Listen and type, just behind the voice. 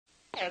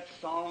That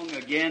song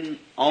again,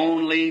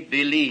 only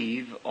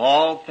believe.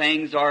 All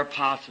things are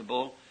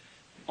possible,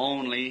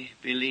 only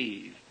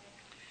believe.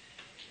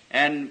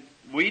 And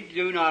we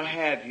do not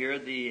have here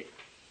the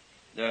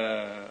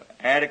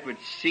adequate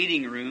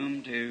seating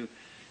room to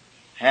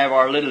have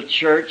our little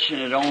church,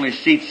 and it only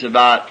seats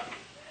about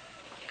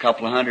a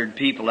couple of hundred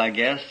people, I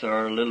guess,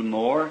 or a little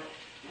more.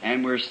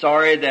 And we're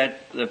sorry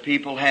that the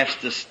people have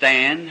to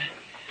stand,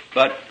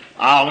 but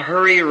I'll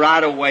hurry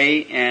right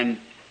away and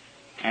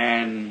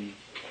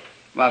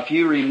a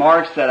few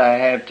remarks that I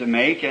have to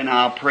make, and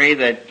I'll pray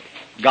that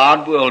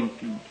God will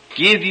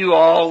give you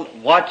all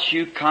what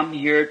you come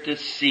here to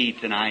see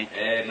tonight.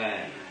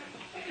 Amen.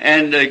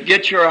 And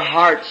get your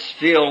hearts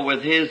filled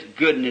with His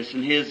goodness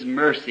and His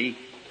mercy,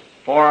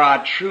 for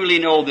I truly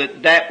know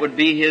that that would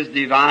be His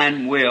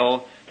divine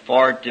will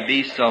for it to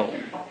be so.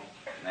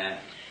 Amen.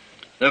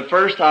 The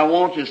first I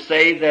want to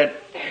say that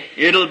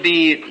it'll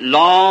be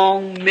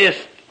long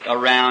missed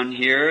around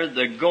here,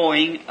 the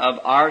going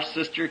of our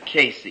sister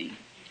Casey.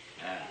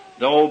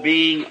 Though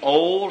being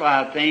old,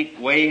 I think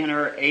way in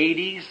her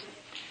 80s,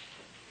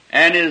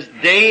 and as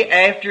day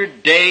after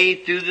day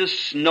through the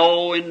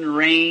snow and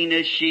rain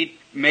as she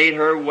made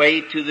her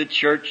way to the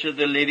Church of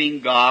the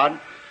Living God.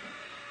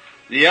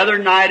 The other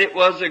night it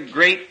was a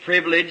great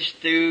privilege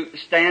to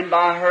stand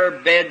by her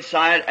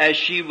bedside as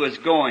she was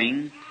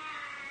going.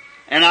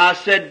 And I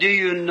said, "Do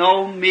you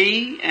know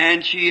me?"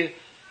 And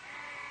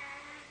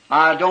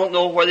I don't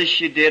know whether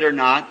she did or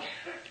not.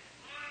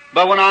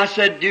 But when I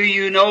said, "Do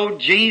you know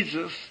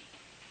Jesus?"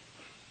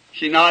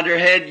 she nodded her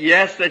head,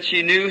 yes, that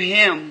she knew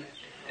Him.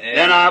 Amen.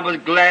 Then I was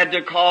glad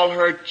to call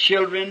her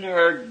children,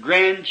 her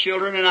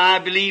grandchildren, and I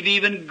believe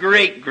even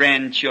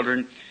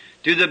great-grandchildren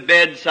to the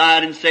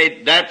bedside and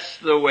say, that's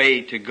the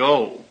way to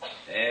go.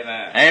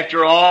 Amen.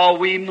 After all,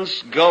 we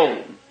must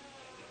go.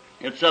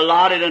 It's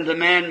allotted unto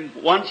man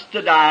once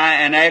to die,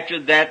 and after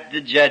that the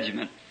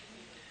judgment.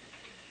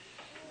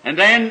 And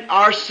then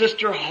our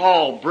sister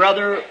Hall,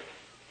 Brother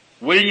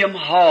William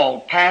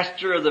Hall,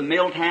 pastor of the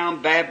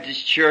Milltown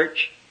Baptist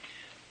Church,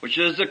 which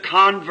is a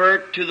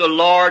convert to the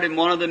Lord in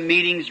one of the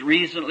meetings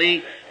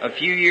recently, a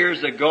few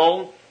years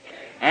ago,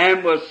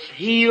 and was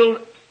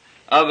healed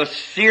of a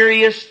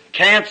serious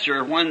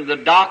cancer when the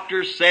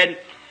doctor said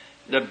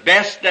the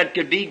best that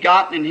could be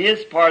gotten in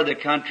his part of the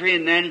country.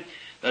 And then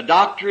the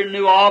doctor in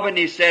New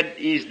Albany said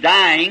he's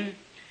dying.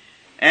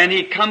 And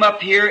he come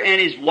up here, and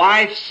his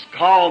wife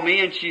called me,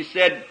 and she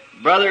said,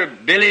 "Brother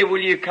Billy, will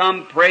you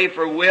come pray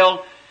for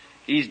Will?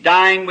 He's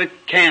dying with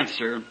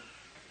cancer."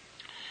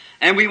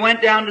 And we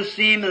went down to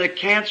see him, and the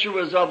cancer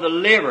was of the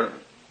liver.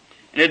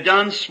 And it had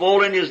done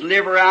swollen his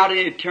liver out, and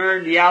it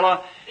turned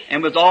yellow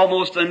and was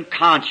almost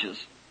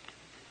unconscious.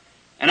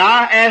 And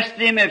I asked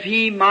him if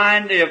he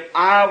minded if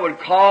I would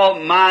call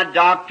my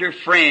doctor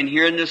friend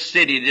here in the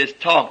city to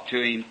just talk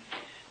to him.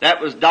 That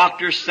was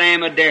Dr.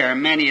 Sam Adair.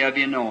 Many of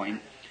you know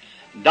him.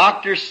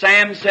 Dr.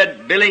 Sam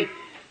said, "Billy,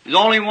 there's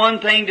only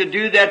one thing to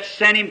do, that's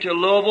send him to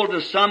Louisville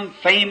to some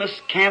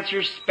famous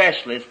cancer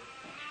specialist."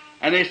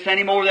 And they sent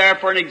him over there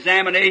for an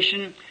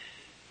examination.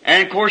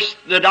 And of course,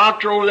 the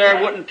doctor over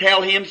there wouldn't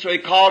tell him, so he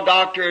called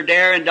Dr.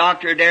 Adair, and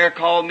Dr. Adair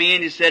called me,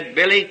 and he said,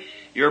 "Billy,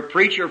 your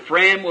preacher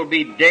friend will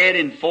be dead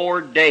in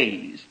 4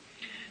 days."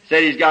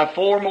 Said he's got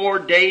 4 more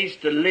days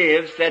to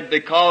live, said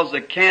because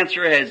the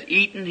cancer has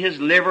eaten his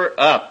liver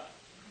up.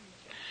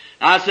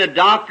 I said,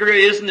 "Doctor,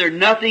 isn't there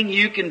nothing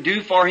you can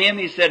do for him?"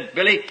 He said,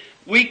 "Billy,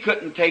 we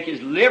couldn't take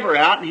his liver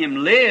out and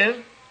him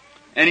live."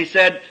 And he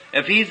said,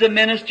 "If he's a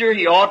minister,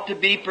 he ought to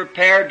be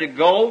prepared to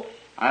go."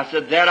 I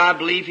said, "That I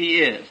believe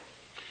he is."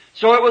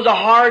 So it was a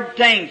hard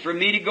thing for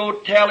me to go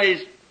tell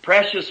his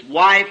precious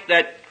wife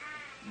that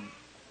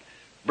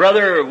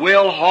Brother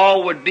Will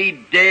Hall would be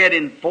dead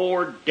in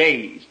 4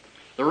 days.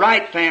 The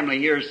Wright family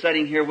here is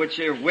sitting here, which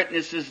are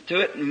witnesses to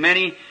it, and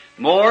many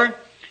more.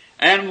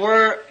 And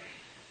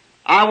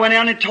I went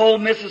in and told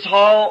Mrs.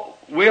 Hall,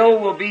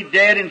 Will be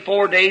dead in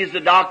 4 days. The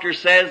doctor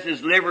says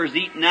his liver's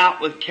eaten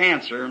out with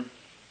cancer.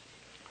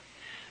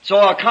 So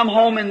I come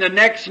home, and the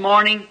next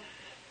morning,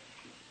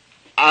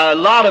 a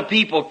lot of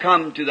people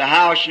come to the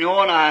house, and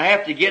I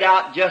have to get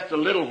out just a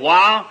little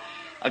while.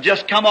 I've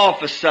just come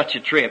off of such a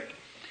trip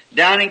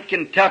down in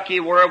Kentucky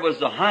where it was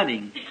the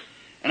hunting.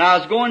 And I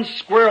was going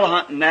squirrel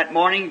hunting that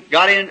morning,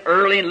 got in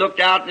early and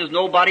looked out, and there's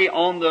nobody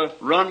on the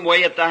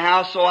runway at the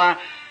house. So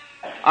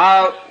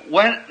I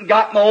went and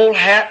got my old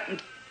hat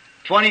and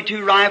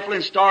 .22 rifle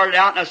and started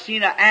out, and I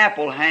seen an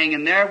apple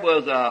hanging there. It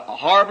was a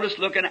harmless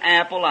looking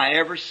apple I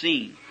ever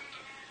seen.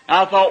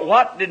 I thought,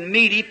 what did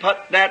Meaty put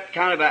that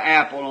kind of an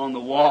apple on the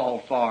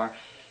wall for?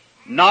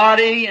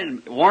 Naughty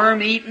and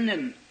worm-eaten,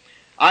 and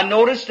I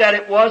noticed that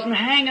it wasn't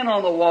hanging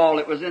on the wall,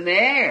 it was in the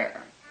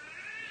air.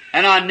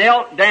 And I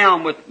knelt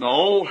down with my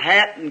old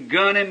hat and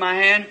gun in my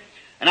hand,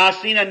 and I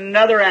seen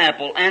another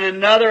apple and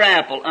another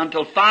apple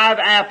until 5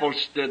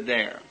 apples stood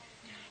there.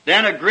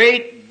 Then a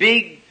great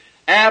big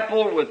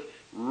apple with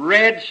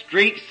red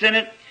streaks in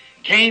it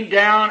came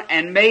down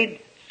and made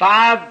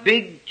 5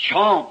 big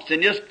chomps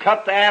and just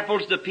cut the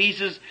apples to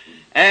pieces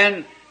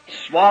and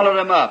swallowed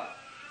them up.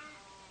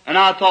 And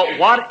I thought,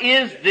 what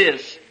is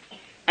this?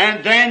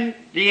 And then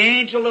the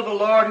angel of the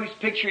Lord, whose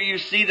picture you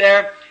see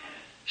there,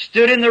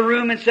 stood in the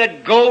room and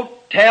said, "Go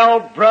tell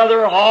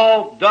Brother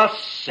Hall,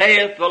 thus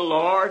saith the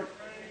Lord."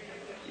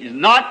 He's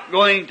not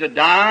going to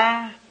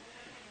die.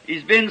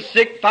 He's been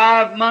sick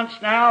 5 months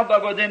now,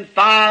 but within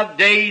 5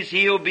 days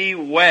he'll be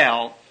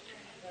well.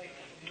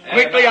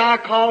 Quickly I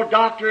called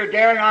Dr.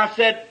 Adair and I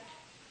said,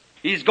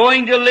 "He's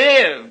going to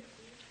live."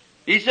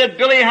 He said,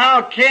 "Billy,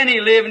 how can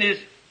he live and his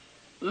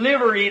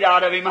liver eat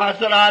out of him?" I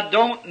said, "I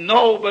don't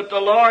know, but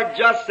the Lord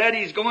just said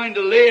he's going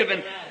to live,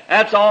 and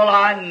that's all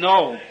I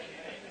know."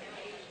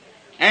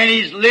 And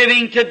he's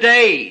living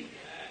today.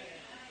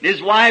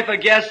 His wife, I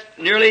guess,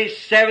 nearly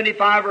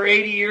 75 or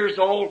 80 years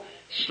old,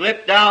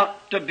 slipped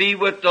out to be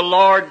with the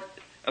Lord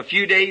a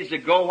few days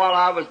ago while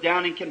I was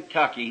down in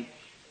Kentucky.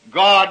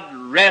 God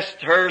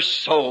rest her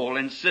soul,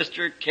 and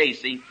Sister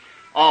Casey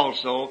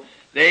also.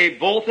 They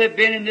both have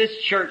been in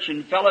this church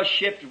and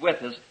fellowshiped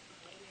with us.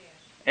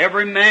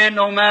 Every man,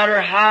 no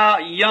matter how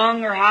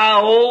young or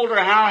how old or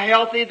how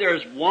healthy,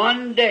 there's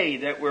one day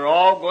that we're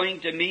all going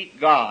to meet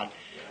God.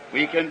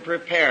 We can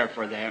prepare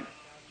for that.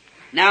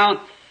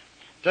 Now,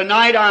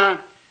 tonight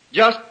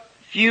just a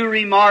few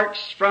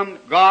remarks from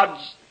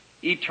God's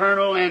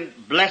eternal and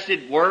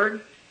blessed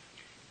Word.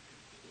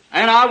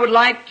 And I would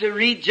like to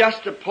read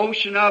just a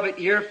portion of it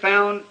here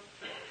found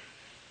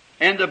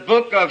in the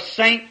book of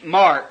St.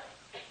 Mark,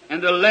 in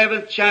the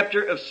 11th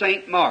chapter of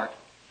St. Mark.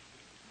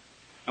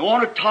 I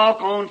want to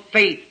talk on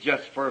faith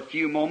just for a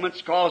few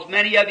moments, because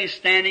many of you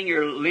standing,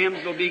 your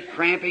limbs will be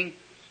cramping.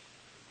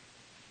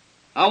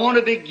 I want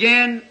to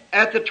begin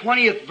at the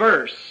 20th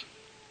verse.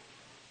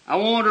 I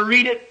want to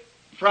read it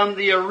from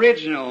the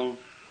original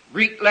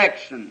Greek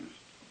lexicon.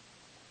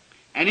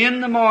 "And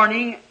in the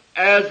morning,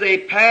 as they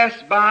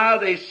passed by,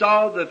 they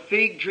saw the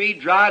fig tree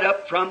dried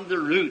up from the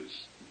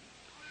roots.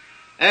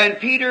 And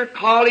Peter,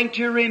 calling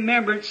to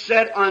remembrance,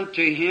 said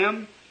unto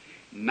him,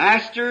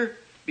 Master,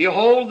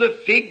 behold, the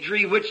fig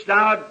tree which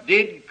thou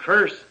did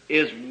curse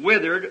is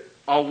withered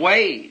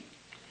away.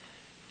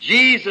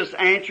 Jesus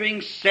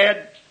answering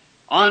said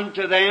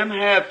unto them,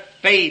 Have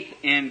faith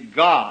in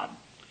God.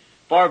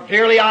 For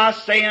verily I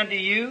say unto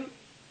you,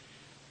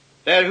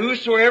 that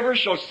whosoever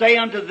shall say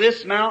unto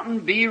this mountain,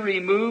 Be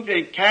removed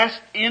and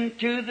cast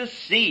into the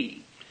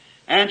sea,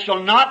 and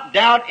shall not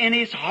doubt in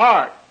his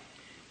heart,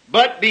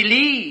 but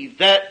believe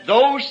that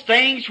those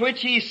things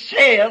which he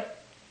saith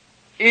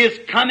is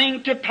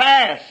coming to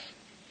pass,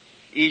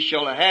 he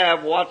shall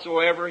have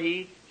whatsoever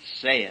he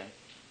saith."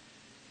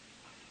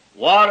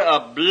 What a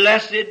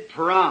blessed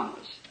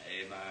promise.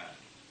 Amen.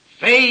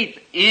 Faith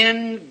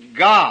in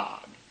God.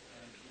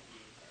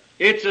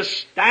 It's a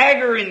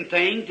staggering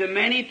thing to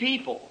many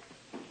people.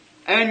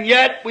 And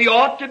yet we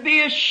ought to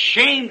be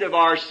ashamed of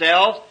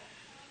ourselves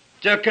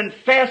to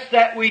confess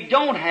that we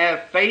don't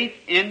have faith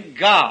in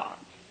God.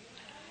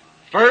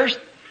 First,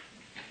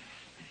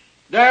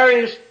 there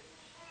is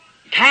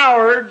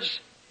cowards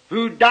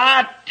who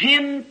die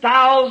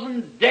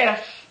 10,000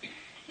 deaths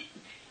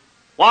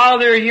while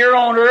they're here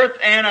on earth,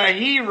 and a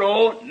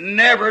hero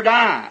never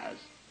dies.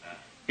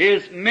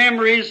 His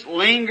memories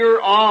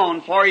linger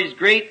on for his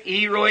great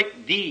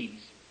heroic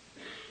deeds.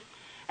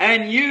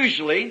 And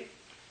usually,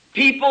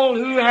 people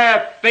who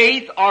have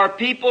faith are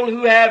people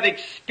who have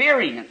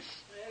experience.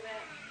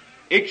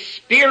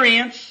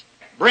 Experience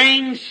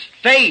brings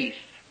faith.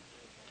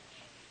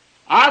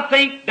 I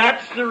think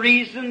that's the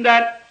reason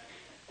that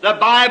the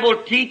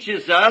Bible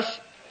teaches us.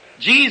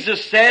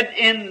 Jesus said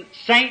in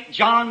St.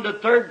 John, the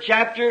 3rd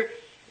chapter,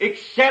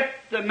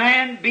 except the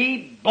man be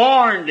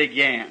born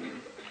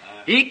again,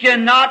 he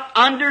cannot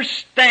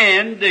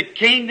understand the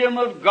kingdom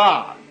of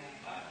God.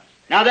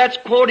 Now that's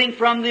quoting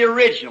from the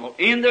original.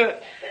 In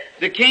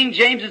the King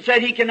James it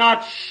said he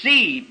cannot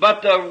see,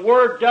 but the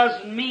word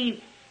doesn't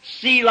mean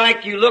see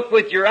like you look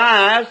with your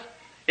eyes.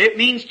 It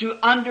means to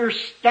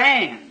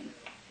understand.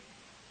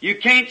 You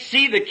can't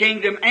see the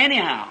kingdom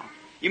anyhow.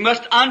 You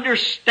must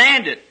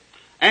understand it.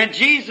 And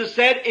Jesus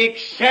said,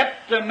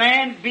 except the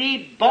man be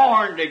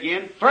born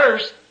again,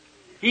 first,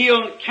 he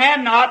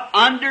cannot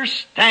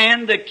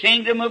understand the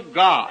kingdom of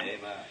God.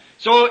 Amen.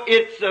 So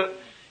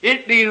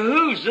it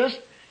behooves us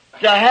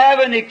to have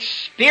an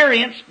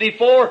experience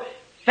before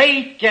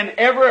faith can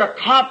ever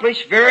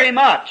accomplish very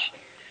much.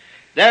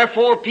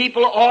 Therefore,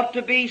 people ought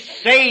to be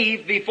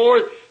saved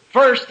before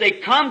first they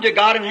come to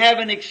God and have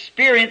an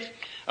experience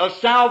of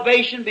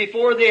salvation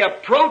before they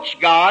approach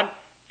God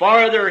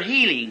for their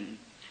healing.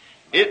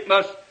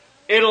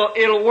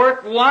 It'll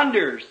work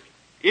wonders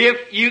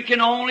if you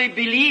can only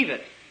believe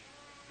it.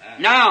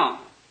 Now,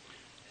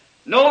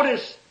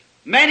 notice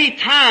many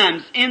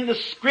times in the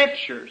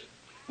Scriptures,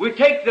 we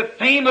take the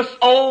famous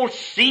old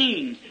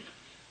scene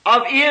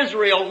of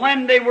Israel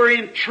when they were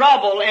in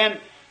trouble and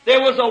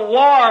there was a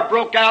war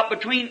broke out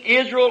between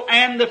Israel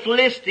and the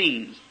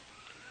Philistines.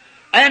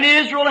 And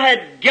Israel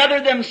had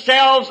gathered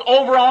themselves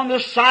over on the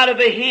side of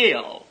a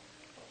hill.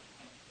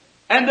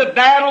 And the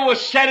battle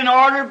was set in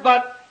order,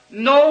 but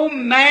no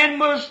man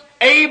was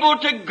able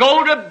to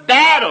go to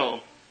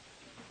battle.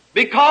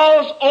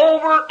 Because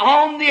over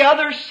on the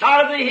other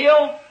side of the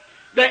hill,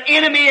 the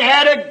enemy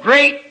had a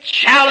great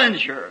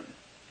challenger.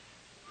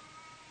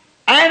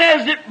 And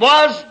as it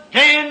was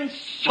then,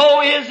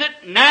 so is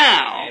it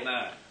now.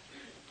 Amen.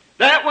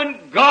 That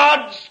when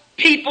God's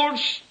people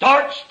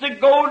starts to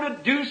go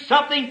to do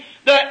something,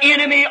 the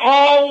enemy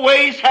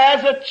always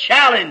has a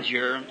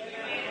challenger.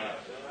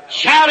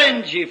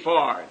 Challenge you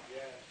for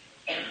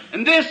it.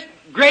 And this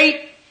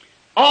great,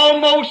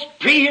 almost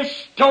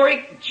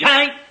prehistoric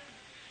giant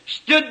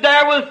stood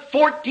there with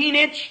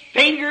 14-inch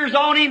fingers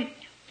on him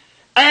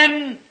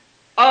and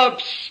a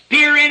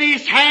spear in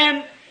his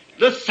hand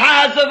the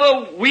size of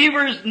a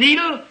weaver's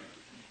needle.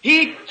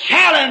 He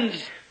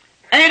challenged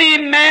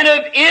any man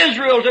of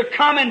Israel to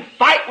come and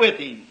fight with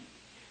him.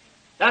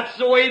 That's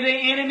the way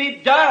the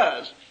enemy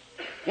does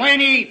when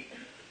he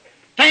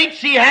thinks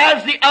he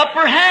has the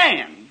upper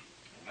hand.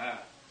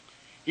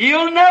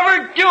 He'll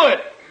never do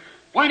it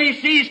when he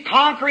sees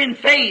conquering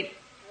faith.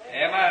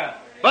 Amen.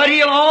 But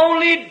he'll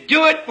only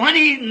do it when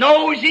he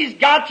knows he's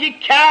got you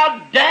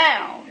cowed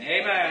down.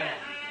 Amen.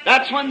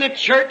 That's when the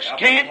church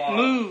can't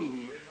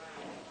move.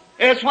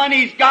 It's when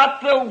he's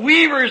got the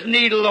weaver's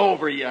needle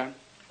over you.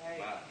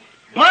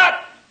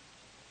 But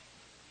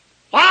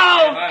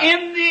while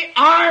in the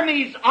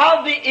armies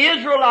of the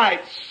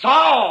Israelites,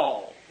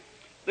 Saul,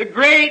 the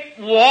great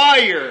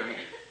warrior,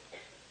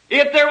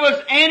 if there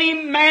was any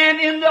man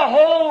in the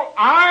whole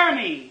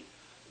army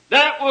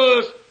that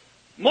was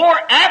more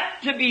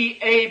apt to be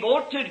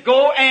able to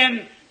go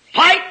and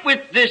fight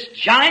with this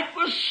giant,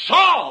 was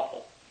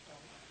Saul.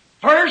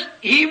 First,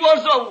 he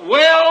was a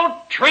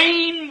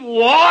well-trained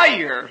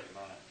warrior.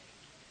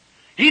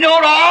 He knew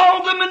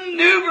all the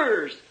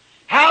maneuvers,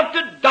 how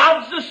to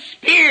dodge the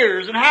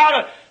spears and how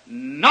to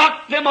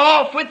knock them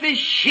off with his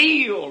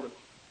shield.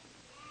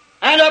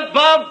 And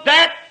above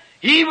that,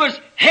 he was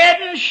head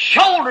and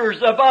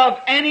shoulders above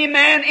any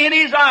man in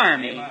his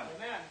army. Amen.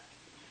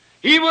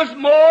 He was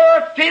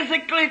more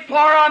physically for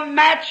a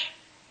match,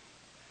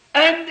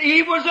 and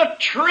he was a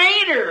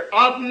trainer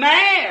of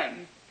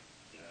man.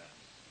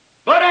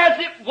 But as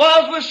it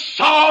was with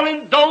Saul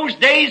in those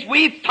days,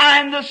 we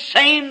find the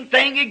same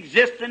thing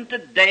existing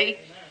today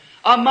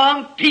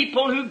among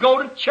people who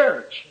go to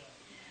church.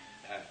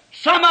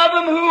 Some of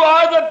them who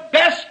are the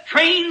best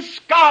trained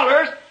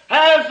scholars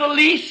has the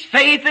least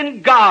faith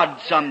in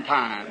God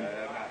sometimes.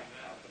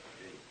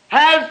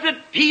 Has the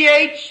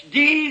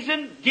PhDs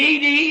and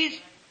DDs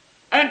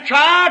and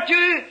try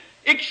to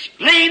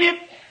explain it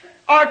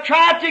or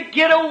try to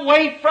get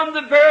away from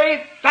the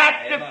very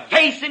fact of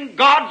facing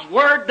God's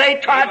Word. They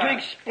try to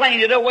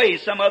explain it away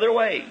some other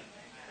way.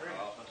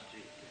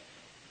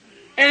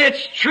 And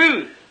it's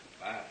truth.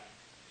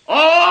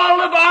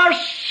 All of our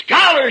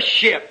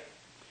scholarship,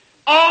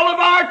 all of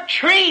our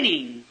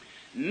training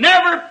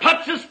never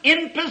puts us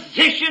in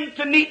position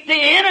to meet the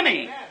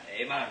enemy.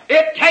 Amen.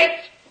 It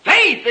takes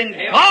faith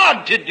in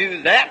God to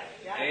do that,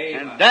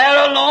 and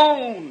that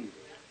alone.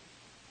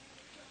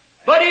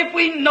 But if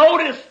we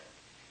notice,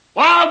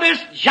 while this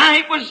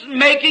giant was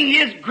making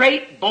his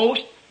great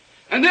boast,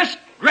 and this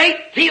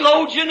great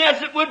theologian,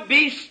 as it would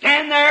be,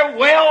 stand there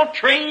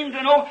well-trained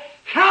to know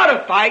how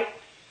to fight,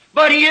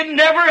 but he had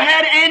never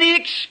had any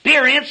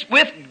experience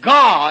with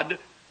God.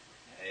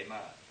 Amen.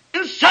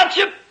 It's such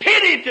a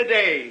pity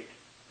today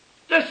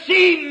to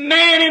see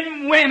men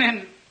and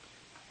women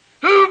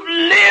who've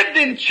lived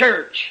in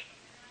church,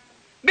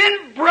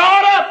 been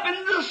brought up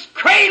in this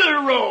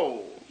cradle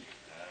roll,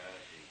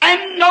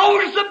 and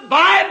knows the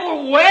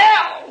Bible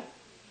well,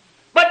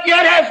 but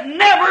yet has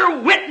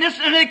never witnessed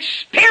an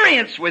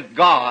experience with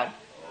God.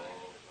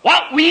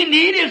 What we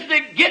need is to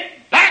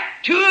get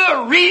back to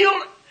a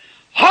real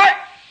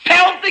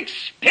heartfelt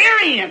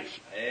experience.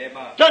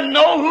 Amen. To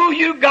know who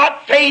you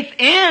got faith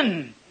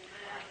in.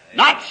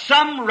 Not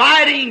some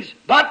writings,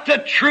 but the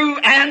true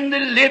and the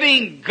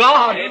living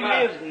God who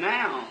lives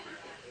now.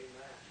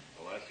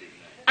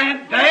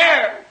 And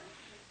there,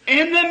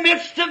 in the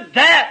midst of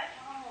that,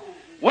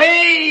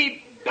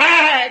 way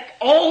back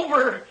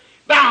over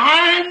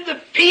behind the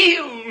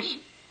fields,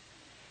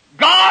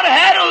 God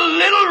had a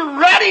little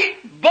ruddy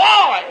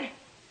boy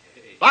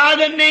by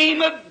the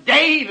name of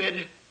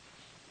David.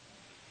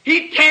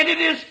 He tended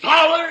his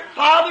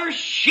father's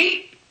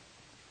sheep.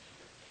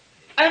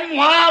 And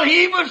while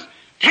he was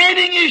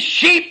tending his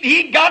sheep,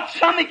 he got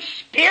some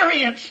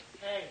experience.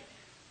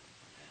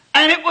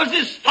 And it was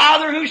his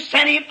father who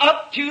sent him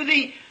up to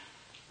the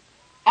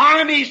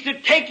armies to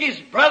take his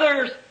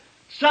brothers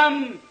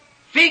some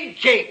fig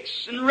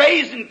cakes and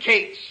raisin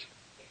cakes.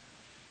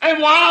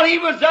 And while he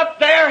was up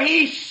there,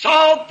 he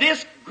saw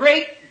this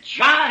great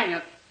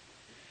giant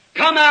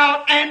come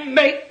out and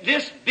make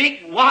this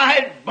big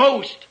wide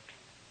boast.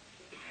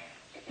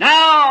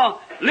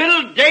 Now,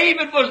 little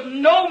David was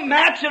no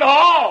match at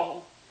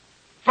all.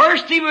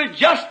 First he was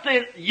just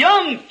a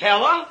young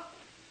fella,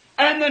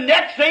 and the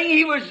next thing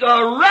he was a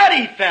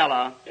ruddy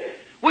fella,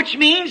 which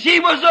means he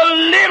was a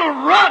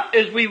little runt,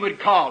 as we would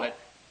call it.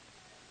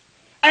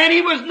 And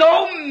he was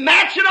no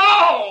match at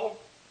all.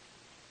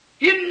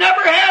 He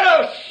never had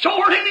a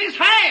sword in his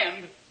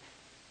hand.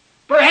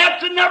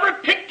 Perhaps had never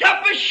picked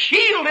up a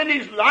shield in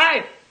his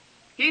life.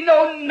 He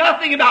knew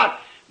nothing about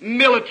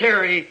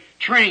military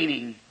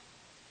training.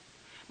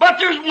 But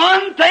there's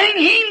one thing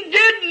he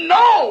did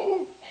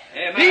know.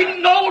 Amen.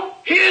 He knew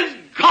his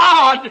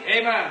God.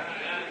 Amen.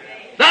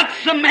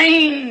 That's the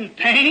main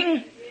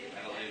thing.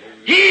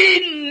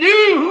 He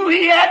knew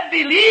he had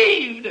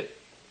believed.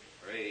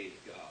 Praise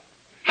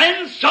God.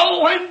 And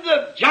so when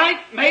the giant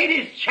made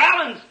his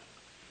challenge,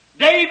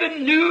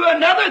 David knew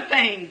another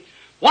thing,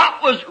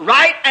 what was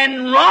right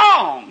and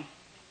wrong.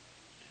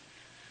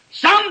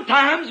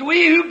 Sometimes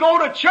we who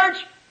go to church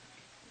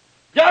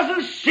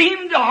doesn't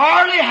seem to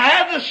hardly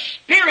have the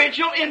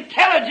spiritual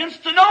intelligence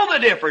to know the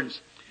difference.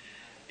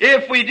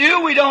 If we do,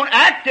 we don't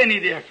act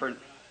any different.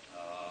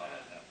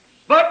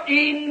 But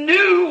he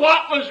knew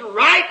what was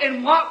right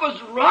and what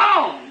was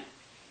wrong.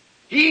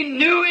 He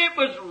knew it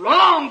was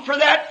wrong for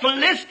that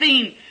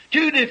Philistine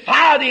to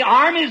defy the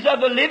armies of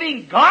the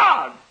living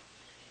God.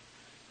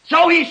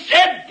 So he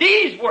said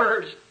these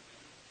words,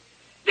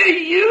 "Do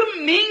you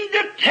mean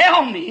to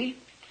tell me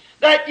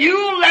that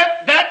you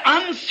let that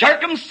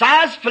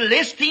uncircumcised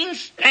Philistine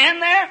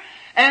stand there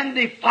and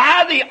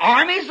defy the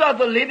armies of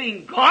the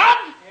living God?"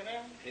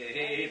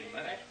 Amen.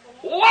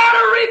 What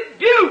a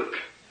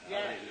rebuke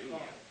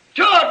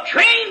to a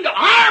trained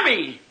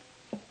army.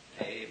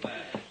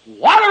 Amen.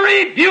 What a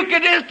rebuke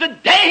it is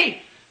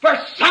today for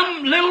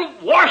some little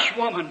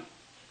washwoman,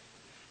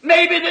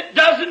 maybe that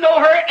doesn't know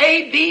her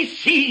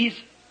ABCs,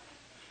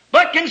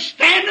 but can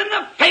stand in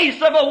the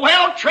face of a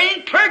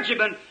well-trained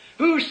clergyman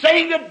who's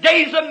saying the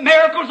days of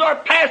miracles are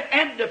past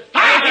and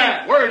defy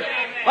his words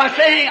by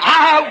saying,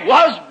 "I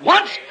was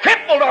once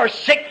crippled or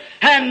sick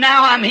and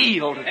now I'm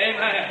healed."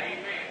 Amen.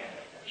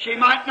 She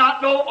might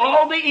not know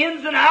all the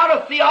ins and outs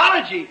of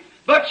theology,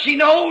 but she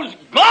knows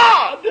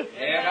God.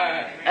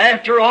 Amen.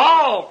 After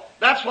all,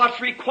 that's what's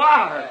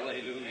required.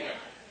 Hallelujah.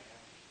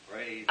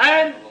 Praise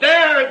And the Lord.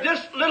 there,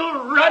 this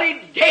little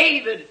ruddy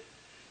David,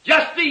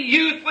 just a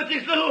youth with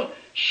his little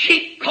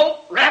sheep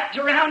coat wrapped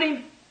around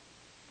him,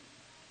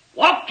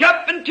 walked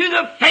up into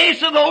the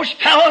face of those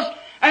fellows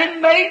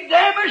and made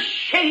them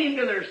ashamed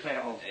of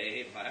themselves.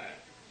 Amen.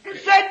 And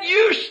said,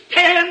 "You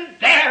stand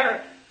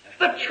there,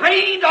 the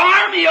trained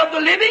army of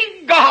the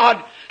living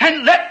God,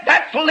 and let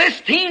that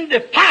Philistine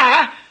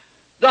defy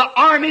the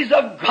armies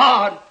of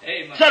God."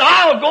 Amen. Said,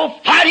 "I'll go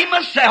fight him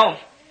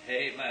myself."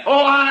 Amen.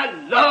 Oh, I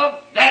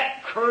love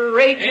that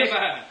courageous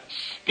Amen.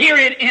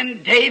 spirit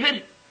in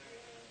David.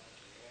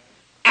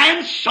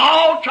 And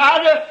Saul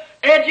tried to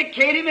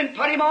educate him and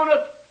put him on an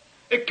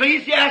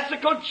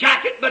ecclesiastical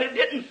jacket, but it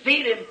didn't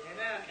feed him.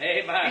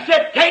 Amen. He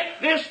said, "Take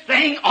this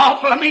thing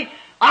off of me.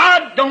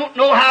 I don't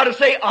know how to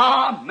say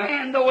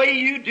amen the way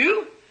you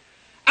do,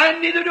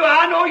 and neither do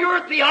I know your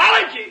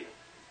theology.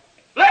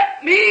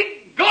 Let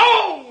me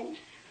go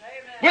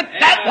with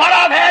that Amen. what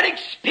I've had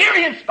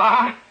experience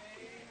by."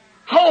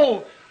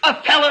 Oh, a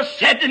fellow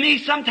said to me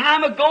some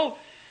time ago,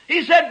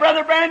 he said,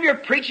 "Brother Branham, your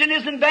preaching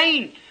is in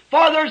vain,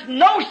 for there's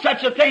no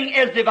such a thing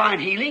as divine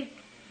healing."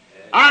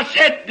 I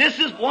said, "This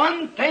is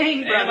one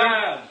thing, brother.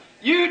 Amen.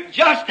 You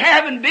just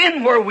haven't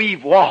been where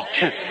we've walked.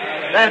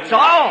 That's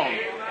all.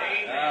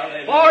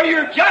 Hallelujah. For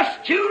you're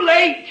just too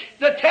late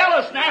to tell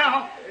us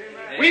now.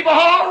 We've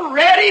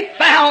already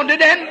found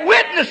it and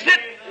witnessed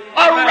it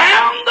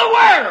around the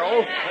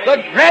world. The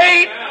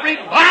great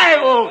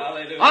revival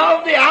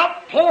of the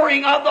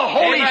outpouring of the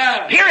Holy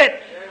Amen.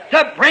 Spirit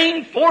to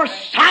bring forth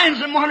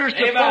signs and wonders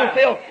to Amen.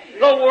 fulfill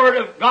the Word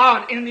of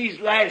God in these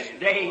last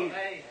days."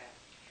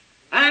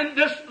 And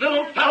this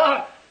little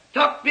fella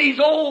took these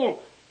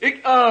old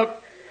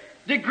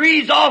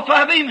degrees off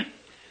of him,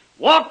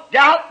 walked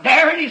out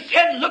there, and he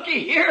said, "Looky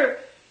here,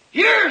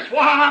 here's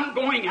why I'm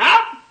going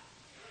out.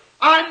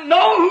 I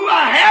know who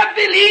I have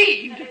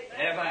believed."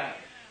 Amen.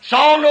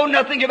 Saul knew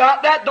nothing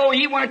about that, though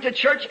he went to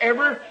church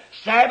every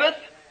Sabbath.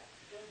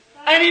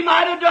 And he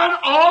might have done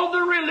all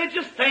the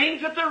religious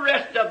things that the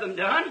rest of them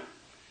done.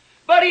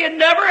 But he had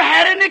never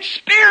had an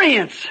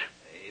experience.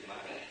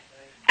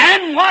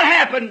 And what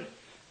happened?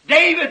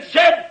 David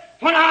said,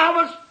 "When I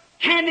was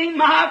tending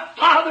my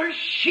father's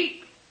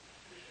sheep,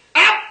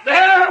 out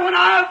there when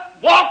I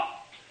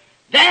walked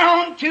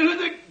down to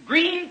the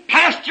green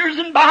pastures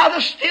and by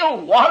the still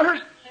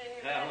waters,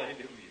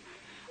 Hallelujah.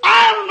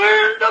 I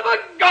learned of a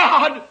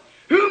God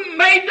who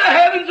made the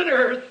heavens and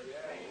earth.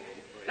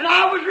 And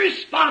I was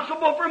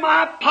responsible for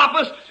my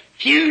papa's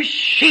few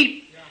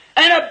sheep.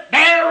 And a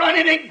bear run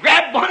in and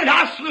grabbed one and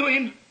I slew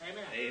him.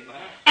 Amen.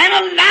 And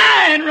a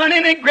lion run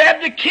in and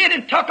grabbed the kid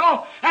and took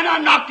off and I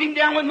knocked him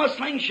down with my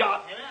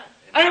slingshot.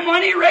 And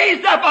when he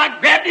raised up, I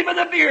grabbed him by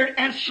the beard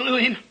and slew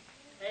him."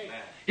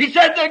 He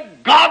said, "The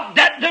God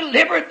that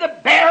delivered the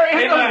bear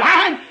and the Amen.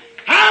 lion,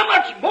 how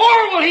much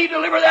more will He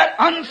deliver that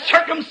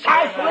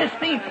uncircumcised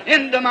Philistine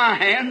into my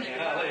hands?"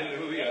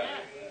 Hallelujah.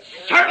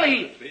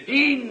 Certainly,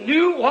 he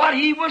knew what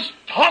he was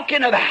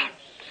talking about.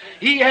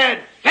 He had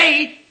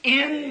faith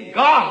in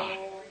God.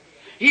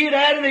 He had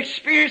had an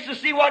experience to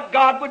see what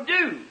God would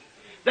do.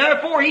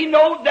 Therefore, he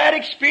knew that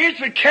experience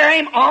would carry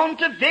him on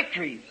to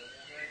victory.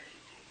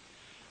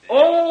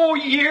 Oh,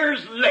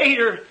 years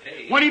later,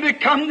 when he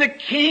become the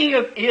king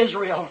of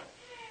Israel,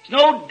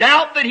 there's no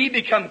doubt that he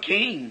become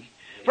king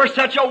for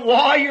such a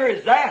warrior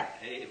as that.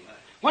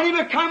 When he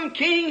become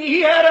king,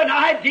 he had an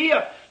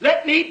idea.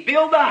 Let me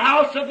build the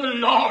house of the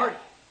Lord.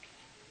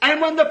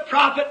 And when the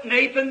prophet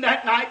Nathan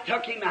that night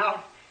took him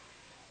out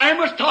and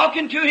was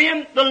talking to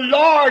him, the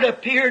Lord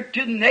appeared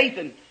to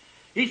Nathan.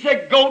 He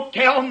said, go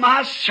tell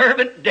my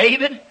servant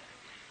David.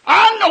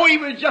 I know he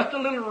was just a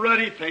little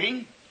ruddy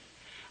thing.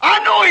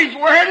 I know he's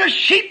wearing a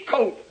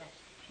sheepcoat.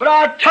 But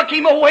I took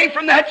him away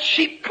from that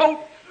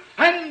sheepcoat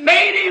and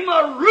made him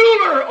a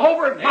ruler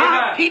over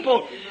my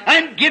people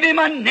and give him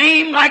a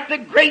name like the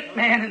great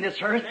man in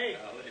this earth.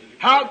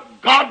 How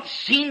God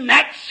seen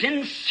that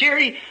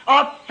sincerity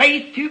of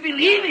faith to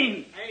believe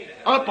him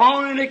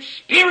upon an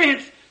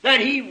experience that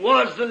he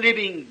was the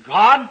living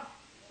God.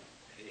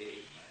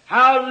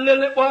 How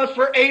little it was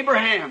for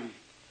Abraham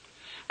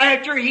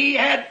after he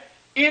had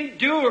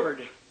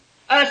endured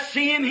as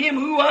seeing him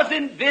who was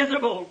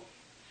invisible.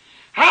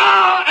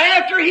 How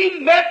after he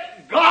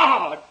met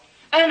God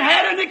and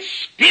had an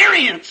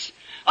experience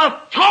of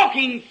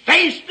talking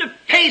face to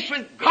face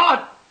with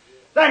God,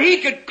 that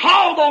he could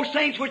call those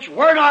things which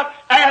were not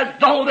as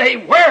though they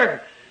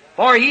were.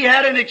 For he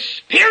had an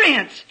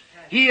experience.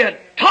 He had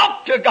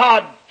talked to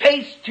God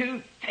face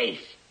to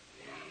face.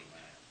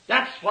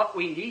 That's what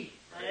we need.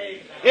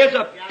 Is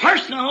a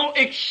personal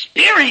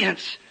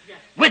experience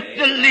with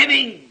the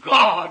living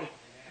God.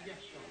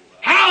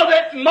 How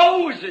that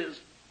Moses,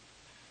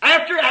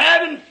 after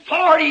having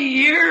 40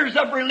 years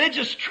of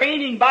religious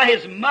training by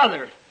his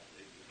mother,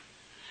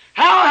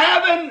 how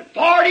having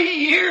 40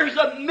 years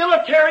of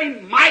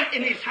military might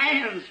in his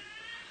hands,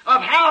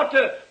 of how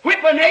to whip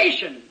a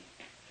nation,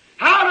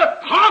 how to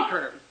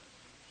conquer,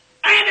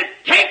 and it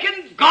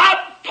taken God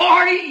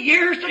 40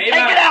 years to take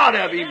it out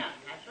of him.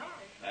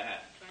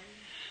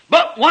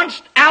 But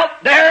once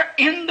out there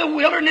in the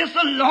wilderness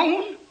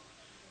alone,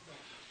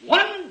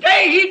 one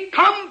day he'd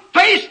come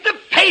face to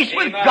face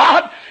with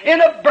God in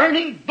a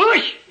burning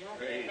bush.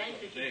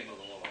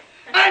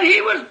 And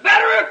he was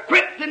better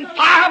equipped in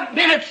 5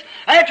 minutes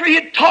after he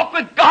had talked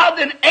with God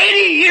than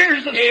 80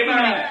 years of schooling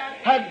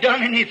had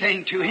done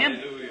anything to him.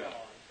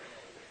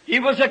 He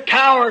was a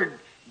coward,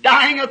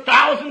 dying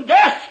 1,000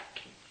 deaths.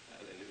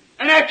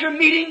 And after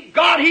meeting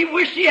God, he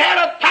wished he had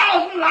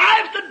 1,000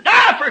 lives to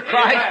die for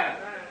Christ.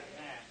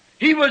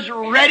 He was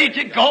ready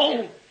to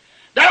go.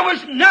 There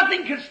was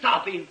nothing could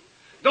stop him.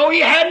 Though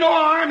he had no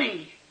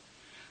army,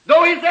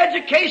 though his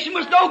education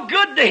was no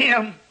good to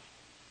him,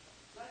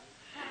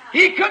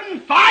 he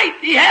couldn't fight.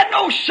 He had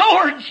no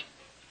swords.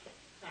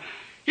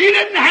 He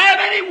didn't have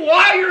any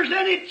warriors,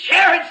 any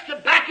chariots to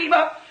back him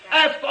up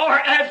as far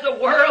as the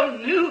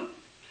world knew.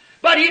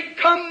 But he'd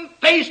come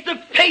face to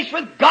face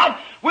with God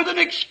with an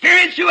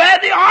experience who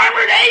had the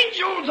armored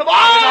angels of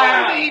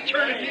all the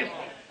eternities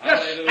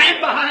just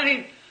stand behind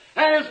him.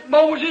 And as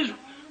Moses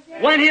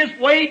went his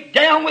way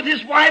down with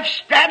his wife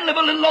straddle of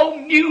a little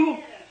old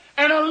mule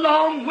and a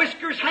long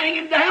whiskers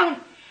hanging down,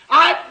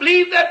 I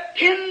believe that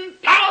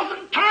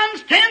 10,000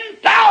 times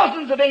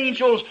 10,000s of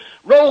angels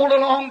rolled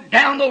along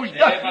down those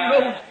dusty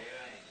roads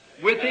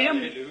with him.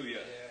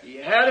 He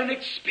had an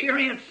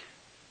experience.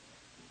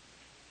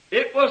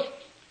 It was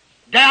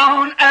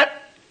down at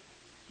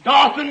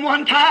Dothan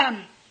one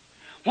time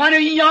when a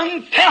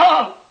young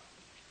fellow,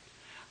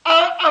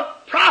 a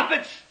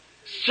prophet's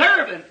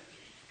servant,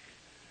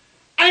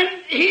 and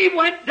he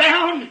went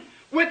down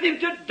with him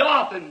to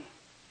Dothan.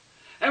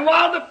 And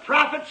while the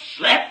prophet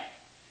slept,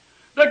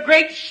 the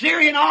great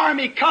Syrian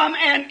army come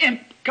and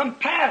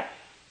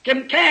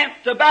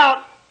encamped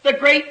about the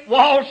great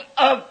walls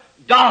of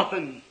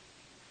Dothan.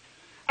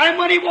 And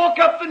when he woke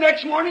up the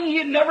next morning, he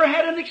had never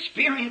had an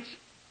experience.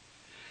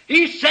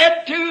 He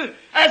said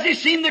as he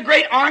seen the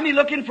great army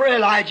looking for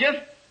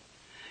Elijah,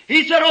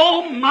 he said,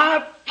 "Oh,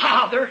 my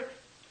father,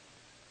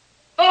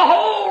 the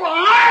whole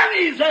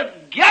armies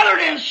have gathered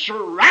and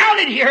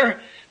surrounded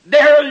here.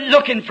 They're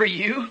looking for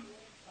you."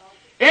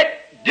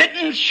 It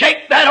didn't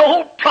shake that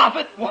old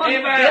prophet one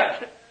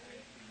bit.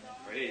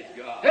 Praise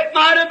God. It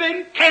might have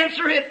been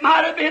cancer, it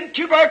might have been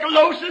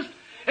tuberculosis,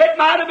 it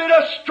might have been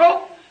a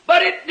stroke,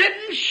 but it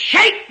didn't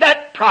shake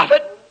that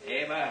prophet.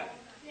 Amen.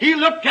 He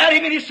looked at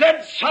him and he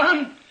said,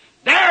 "Son,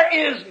 there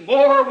is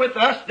more with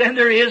us than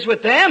there is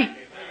with them."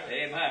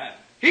 Amen.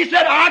 He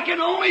said, "I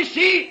can only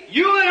see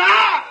you and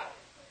I."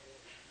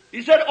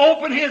 He said,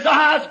 "Open his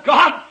eyes,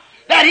 God,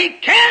 that he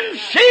can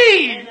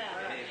see. Amen.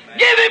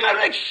 Give him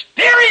an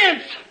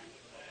experience."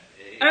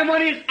 And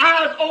when his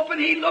eyes opened,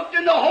 he looked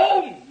and the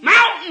whole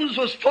mountains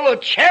was full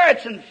of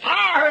chariots and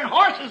fire and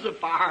horses of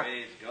fire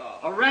Praise God.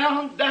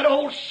 around that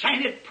old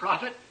sainted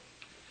prophet.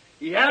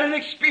 He had an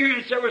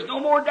experience. There was no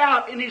more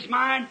doubt in his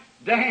mind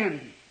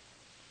then.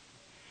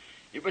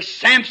 It was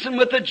Samson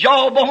with the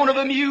jawbone of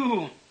a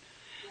mule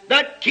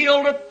that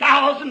killed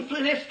 1,000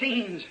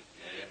 Philistines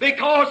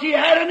because he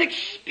had an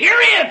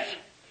experience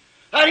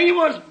that he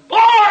was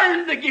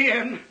born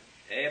again.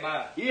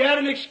 Amen. He had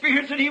an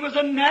experience that he was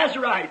a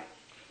Nazarite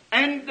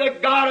and the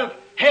God of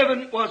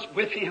heaven was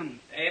with him.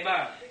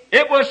 Amen.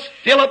 It was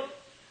Philip,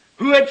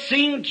 who had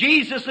seen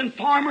Jesus in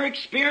former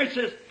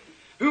experiences,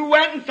 who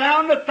went and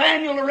found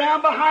Nathanael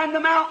around behind the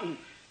mountain.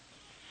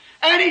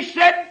 And he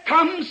said,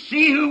 "Come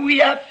see who we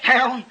have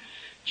found,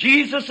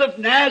 Jesus of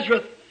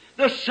Nazareth,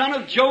 the son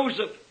of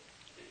Joseph."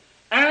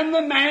 And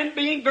the man,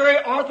 being very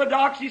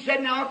orthodox, he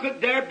said, "Now could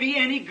there be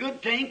any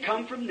good thing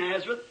come from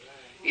Nazareth?"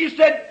 He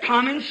said,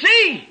 "Come and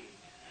see."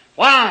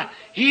 Why?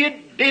 He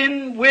had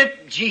been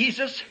with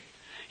Jesus.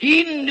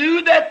 He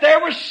knew that there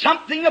was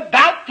something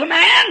about the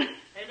man.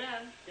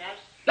 Amen. Yes.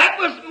 That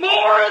was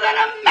more than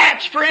a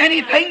match for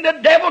anything the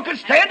devil could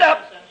stand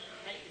up.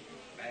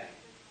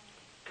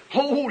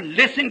 Oh,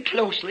 listen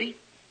closely.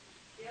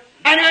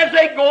 And as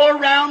they go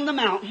around the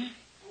mountain,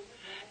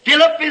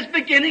 Philip is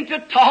beginning to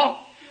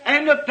talk,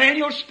 and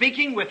Nathanael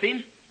speaking with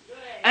him.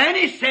 And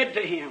he said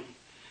to him,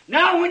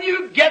 "Now when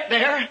you get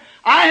there,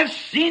 I have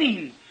seen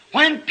him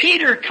when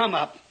Peter come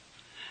up."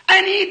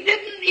 And he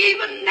didn't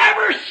even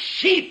never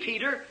see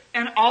Peter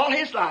in all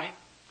his life.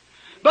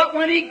 But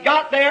when he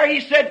got there, he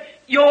said,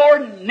 "Your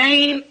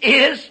name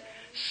is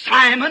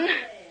Simon,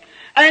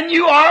 and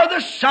you are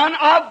the son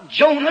of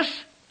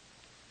Jonas."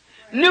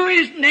 Knew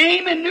his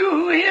name and knew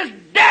who his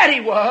daddy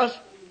was.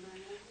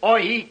 Or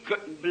he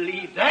couldn't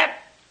believe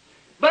that.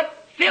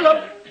 But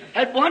Philip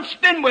had once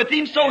been with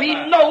him, so he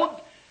knowed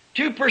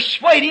to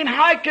persuade him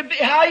how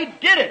he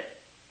did it.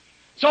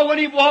 So when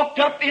he walked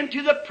up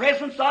into the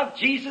presence of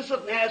Jesus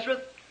of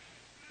Nazareth,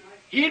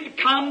 he'd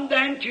come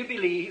then to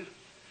believe.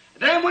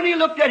 Then when he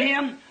looked at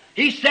him,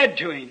 he said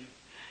to him,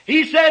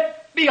 he said,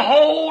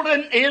 "Behold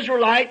an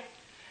Israelite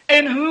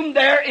in whom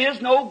there is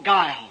no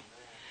guile."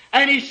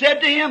 And he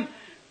said to him,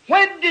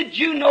 "When did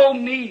you know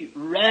me,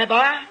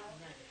 Rabbi?"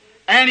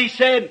 And he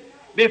said,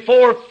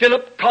 "Before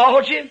Philip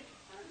called you.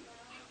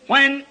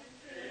 When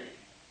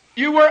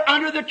you were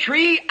under the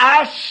tree,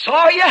 I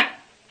saw you."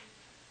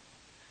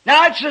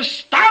 Now it's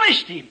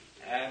astonished him.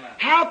 Amen.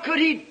 How could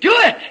he do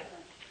it?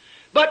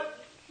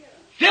 But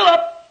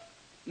Philip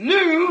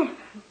knew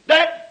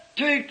that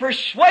to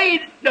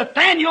persuade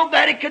Nathanael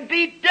that it could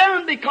be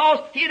done because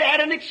he'd had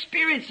an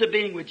experience of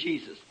being with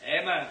Jesus.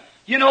 Amen.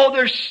 You know,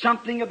 there's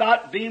something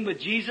about being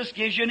with Jesus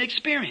gives you an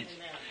experience.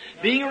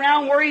 Being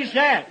around where He's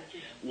at,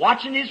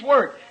 watching His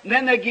work. And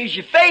then that gives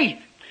you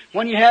faith.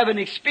 When you have an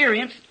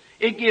experience,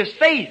 it gives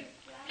faith.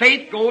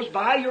 Faith goes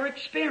by your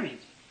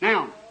experience.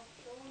 Now,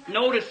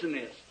 notice in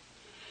this.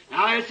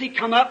 Now as he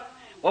come up,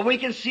 well, we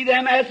can see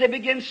them as they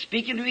begin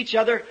speaking to each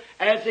other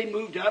as they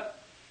moved up.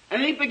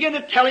 And he began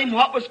to tell him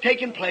what was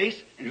taking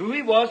place and who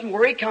he was and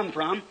where he come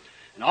from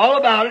and all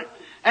about it.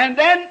 And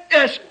then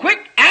as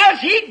quick as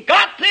he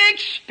got the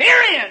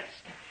experience,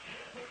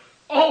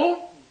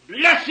 oh,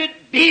 blessed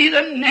be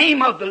the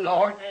name of the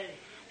Lord.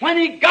 When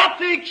he got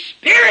the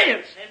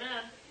experience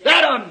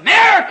that a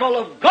miracle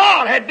of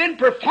God had been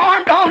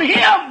performed on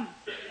him,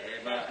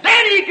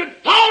 then he could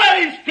fall at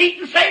his feet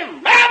and say,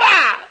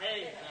 "Rabbi,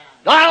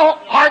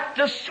 thou art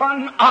the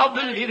Son of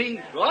the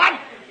living God.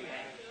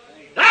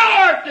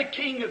 Thou art the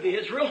King of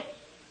Israel."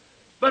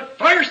 But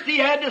first he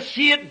had to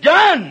see it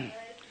done.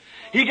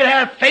 He could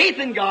have faith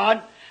in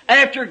God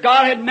after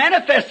God had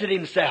manifested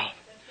Himself.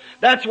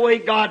 That's the way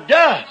God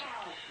does.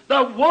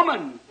 The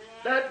woman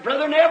that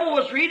Brother Neville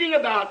was reading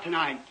about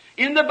tonight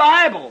in the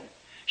Bible,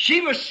 she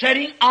was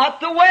setting out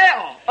the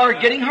well, or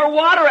getting her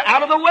water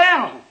out of the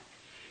well.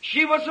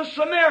 She was a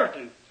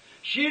Samaritan.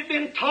 She had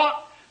been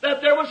taught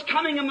that there was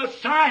coming a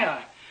Messiah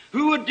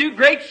who would do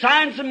great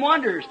signs and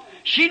wonders.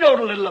 She knowed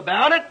a little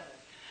about it.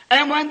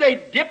 And when they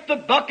dipped the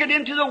bucket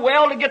into the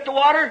well to get the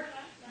water,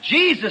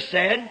 Jesus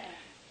said,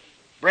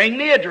 "Bring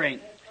me a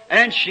drink."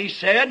 And she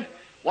said,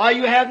 "Why,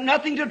 you have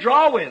nothing to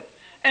draw with.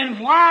 And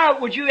why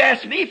would you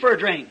ask me for a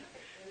drink?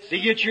 See,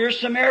 you're a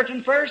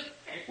Samaritan first.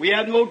 We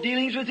have no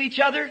dealings with each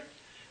other."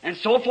 And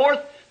so forth.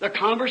 The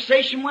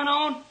conversation went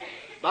on.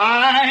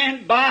 By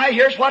and by,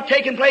 here's what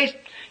taken place.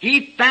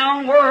 He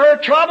found where her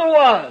trouble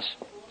was.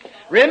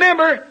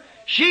 Remember,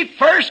 she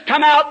first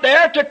come out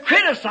there to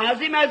criticize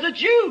him as a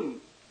Jew.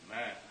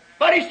 Amen.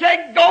 But he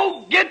said,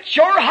 "Go get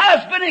your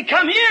husband and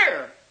come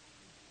here."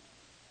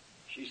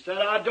 She said,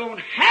 "I don't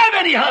have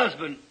any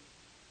husband."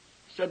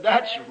 He said,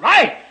 "That's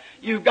right.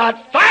 You've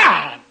got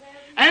 5.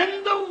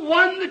 And the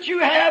one that you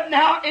have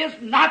now is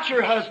not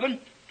your husband."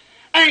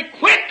 And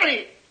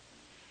quickly,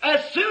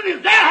 as soon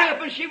as that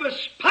happened, she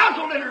was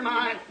puzzled in her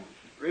mind.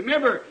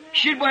 Remember,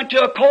 she went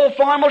to a cold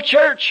formal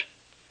church.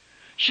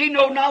 She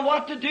knew not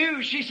what to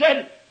do. She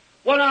said,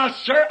 "Well now,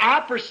 sir,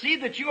 I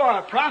perceive that you are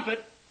a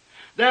prophet,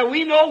 that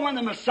we know when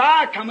the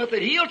Messiah cometh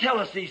that He'll tell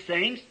us these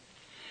things."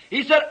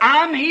 He said,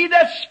 "I'm He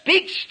that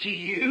speaks to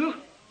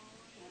you."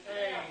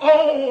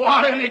 Oh,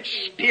 what an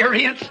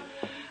experience.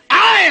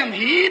 I am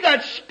He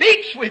that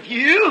speaks with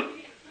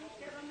you.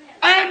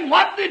 And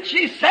what did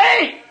she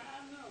say?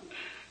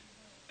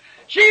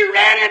 She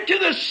ran into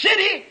the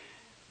city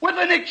with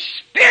an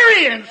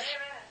experience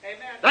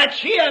that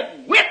she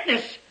had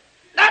witnessed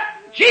that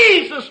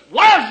Jesus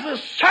was the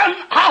Son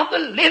of the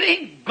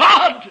living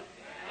God.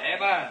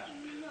 Amen.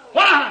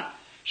 Why?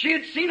 She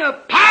had seen a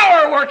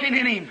power working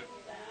in Him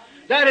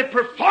that had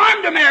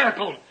performed a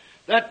miracle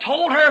that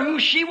told her who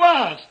she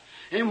was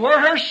and where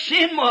her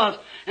sin was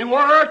and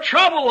where her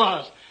trouble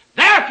was.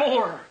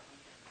 Therefore,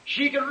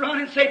 she could run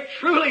and say,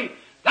 truly,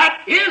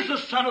 that is the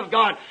Son of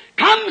God.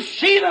 Come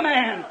see the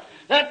man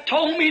that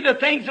told me the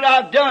things that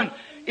I've done.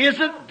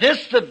 Isn't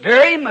this the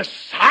very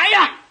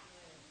Messiah?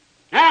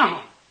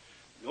 Now,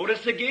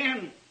 notice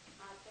again,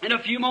 in a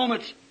few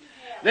moments,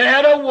 they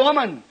had a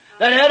woman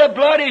that had a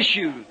blood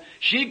issue.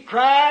 She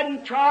cried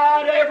and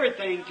tried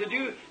everything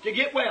to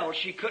get well.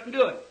 She couldn't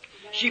do it.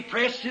 She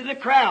pressed through the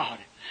crowd,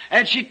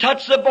 and she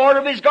touched the border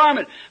of his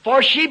garment,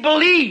 for she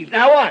believed.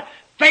 Now what?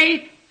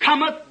 Faith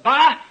cometh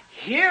by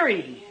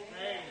hearing.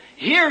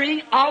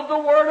 Hearing of the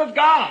Word of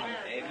God.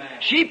 Amen.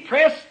 She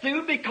pressed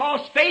through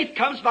because faith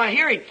comes by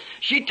hearing.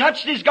 She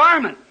touched his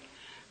garment,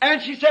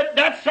 and she said,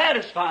 that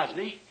satisfies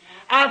me.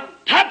 I've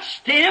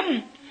touched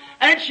him,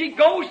 and she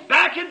goes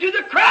back into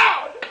the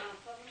crowd,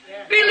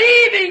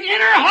 believing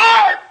in her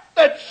heart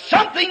that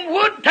something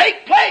would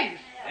take place.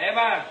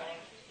 Amen.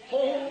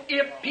 Oh,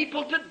 if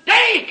people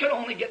today could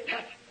only get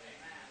that.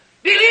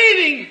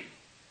 Believing.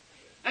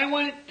 And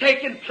when it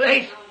taken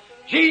place,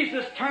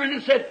 Jesus turned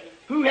and said,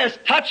 who has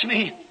touched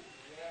me?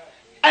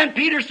 And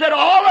Peter said,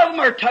 all of them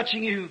are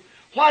touching you.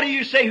 Why do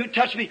you say who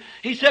touched me?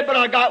 He said, but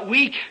I got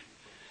weak.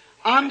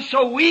 I'm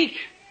so weak.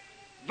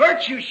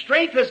 Virtue,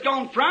 strength has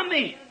gone from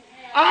me.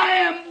 I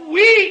am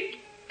weak.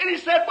 And he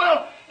said,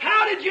 well,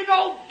 how did you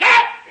know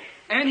that?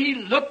 And he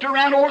looked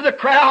around over the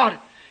crowd.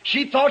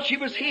 She thought she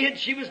was hid.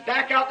 She was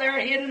back out there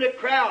hid in the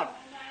crowd.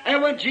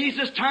 And when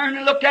Jesus turned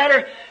and looked at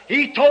her,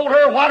 he told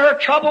her what her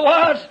trouble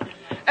was,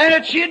 and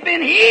that she had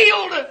been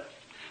healed.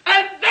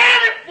 And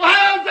then it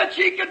was that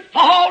she could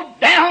fall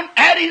down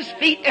at his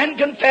feet and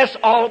confess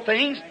all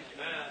things.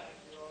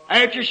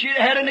 After she had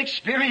had an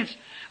experience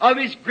of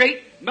his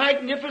great,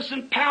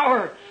 magnificent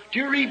power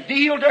to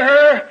reveal to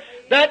her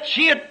that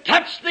she had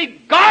touched the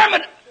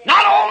garment,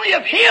 not only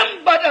of him,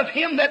 but of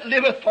him that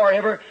liveth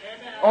forever.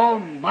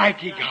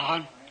 Almighty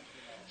God.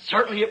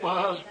 Certainly it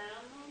was.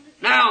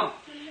 Now,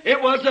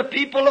 it was the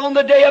people on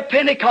the day of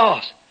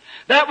Pentecost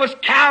that was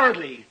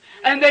cowardly,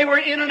 and they were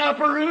in an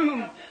upper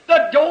room.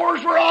 The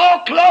doors were all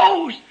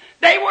closed.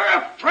 They were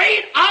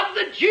afraid of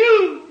the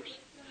Jews.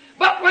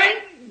 But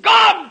when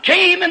God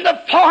came in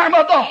the form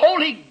of the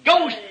Holy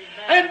Ghost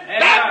and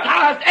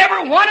baptized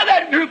every one of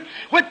that group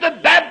with the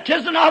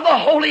baptism of the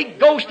Holy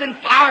Ghost and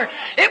fire,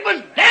 it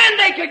was then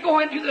they could go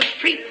into the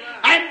street,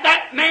 and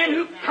that man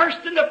who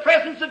cursed in the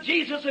presence of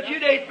Jesus a few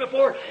days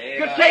before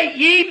could say,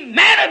 ye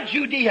men of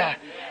Judea,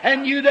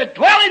 and you that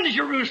dwell in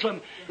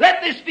Jerusalem,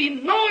 let this be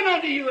known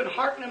unto you, and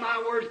hearken to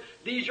my words.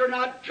 These are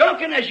not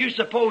drunken as you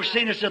suppose,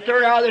 seeing it's the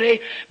third hour of the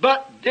day,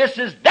 but this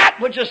is that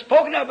which is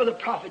spoken of by the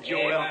prophet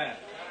Joel. Amen.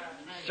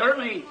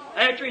 Certainly,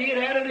 after he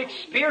had had an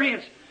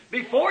experience,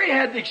 before he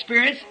had the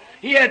experience,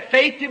 he had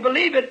faith to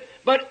believe it,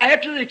 but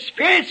after the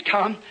experience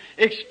come,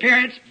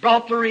 experience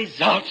brought the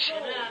results.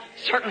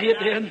 Certainly it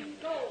did.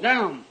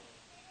 Now,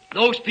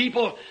 those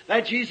people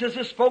that Jesus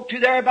has spoke to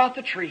there about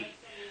the tree.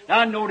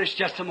 Now notice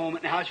just a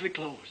moment now as we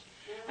close.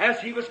 As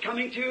he was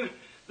coming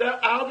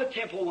out of the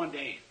temple one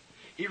day,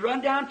 he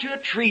run down to a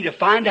tree to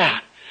find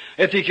out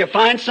if he could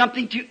find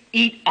something to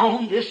eat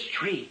on this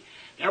tree.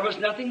 There was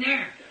nothing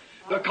there,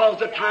 because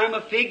the time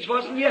of figs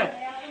wasn't yet,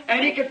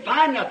 and he could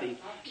find nothing.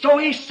 So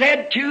he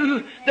said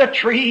to the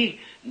tree,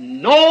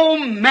 no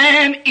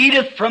man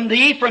eateth from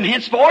thee from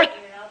henceforth.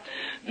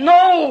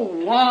 No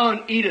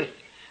one eateth.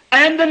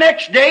 And the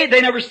next day,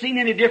 they never seen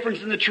any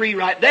difference in the tree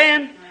right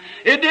then.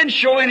 It didn't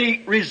show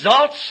any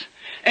results,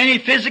 any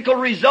physical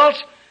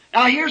results.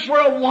 Now here's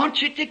where I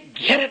want you to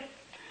get it.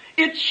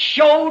 It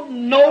showed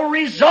no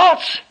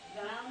results.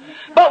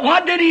 But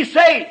what did he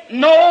say?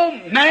 No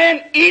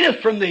man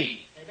eateth from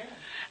thee.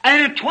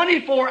 And in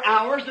 24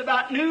 hours,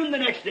 about noon the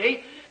next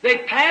day, they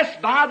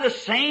passed by the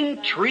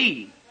same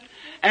tree.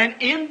 And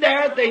in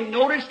there they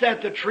noticed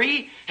that the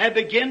tree had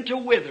begun to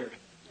wither.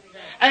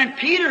 And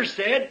Peter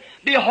said,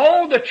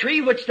 behold, the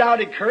tree which thou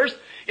didst curse,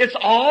 it's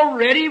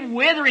already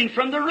withering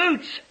from the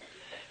roots.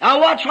 Now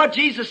watch what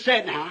Jesus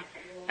said now,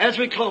 as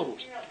we close.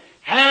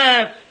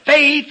 Have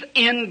faith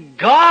in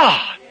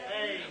God.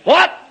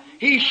 What?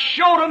 He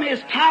showed him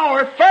his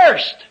power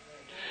first.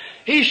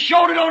 He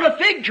showed it on a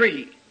fig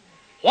tree.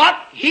 What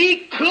he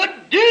could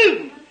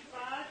do.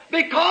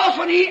 Because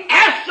when he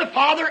asked the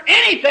Father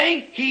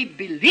anything, he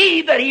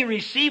believed that he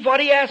received what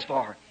he asked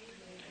for.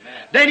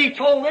 Then he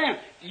told them,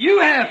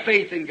 you have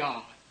faith in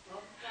God.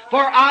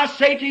 For I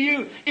say to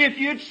you, if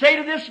you'd say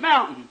to this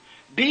mountain,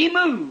 be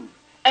moved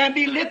and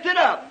be lifted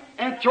up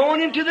and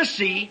thrown into the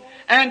sea,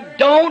 and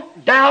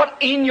don't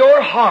doubt in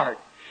your heart,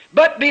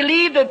 but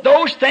believe that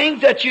those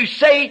things that you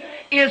say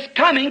is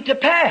coming to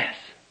pass,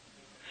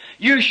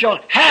 you shall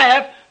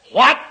have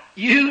what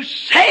you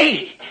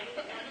say.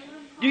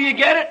 Do you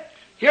get it?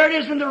 Here it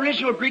is in the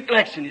original Greek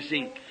lexicon, you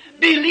see.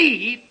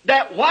 Believe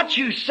that what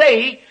you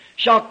say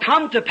shall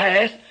come to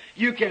pass.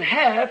 You can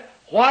have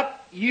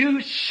what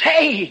you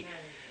say.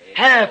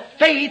 Have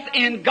faith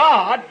in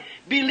God.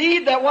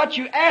 Believe that what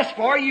you ask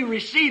for, you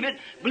receive it.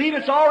 Believe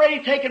it's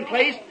already taken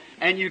place,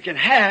 and you can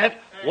have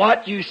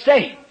what you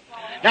say.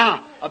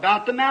 Now,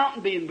 about the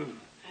mountain being moved.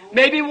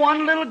 Maybe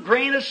one little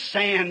grain of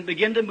sand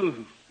begin to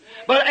move.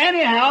 But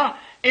anyhow,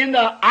 in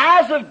the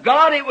eyes of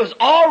God, it was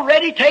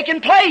already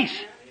taking place.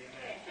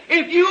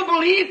 If you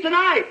believe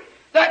tonight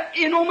that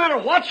no matter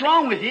what's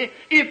wrong with you,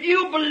 if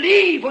you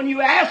believe when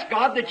you ask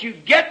God that you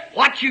get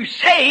what you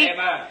say,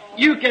 Amen.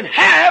 you can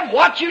have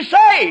what you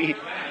say.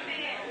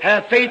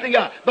 Have faith in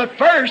God. But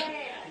first,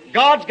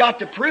 God's got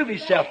to prove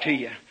Himself to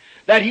you.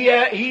 That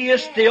He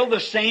is still the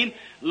same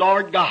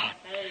Lord God.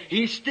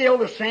 He's still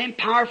the same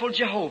powerful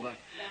Jehovah.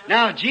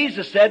 Now,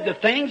 Jesus said, the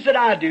things that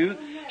I do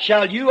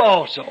shall you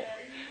also.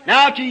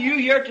 Now to you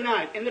here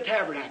tonight in the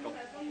tabernacle,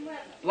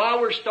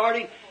 while we're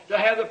starting to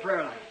have the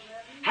prayer life,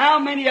 how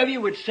many of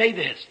you would say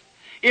this?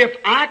 If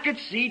I could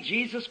see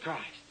Jesus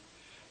Christ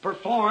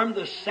perform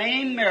the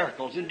same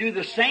miracles and do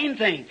the same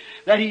thing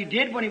that He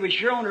did when He was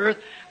here on earth,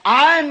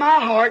 I in my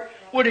heart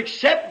would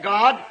accept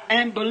God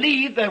and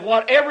believe that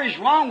whatever is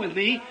wrong with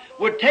me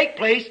would take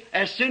place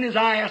as soon as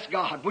I ask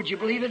God. Would you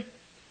believe it?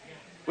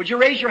 Would you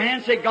raise your hand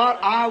and say, God,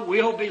 I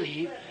will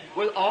believe,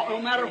 with all,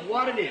 no matter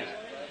what it is.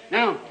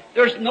 Now,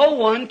 there's no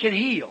one can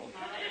heal.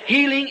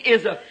 Healing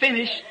is a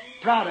finished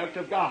product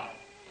of God.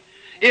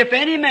 If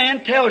any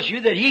man tells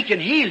you that he can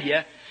heal you,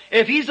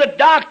 if he's a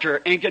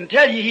doctor and can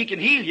tell you he can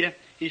heal you,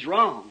 he's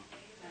wrong.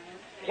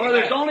 Well,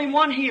 there's only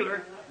one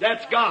healer,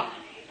 that's God.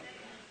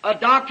 A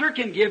doctor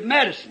can give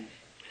medicine.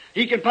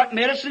 He can put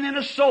medicine in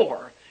a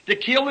sore to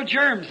kill the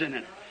germs in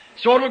it,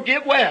 so it'll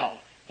get well.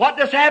 What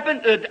does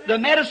happen? The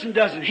medicine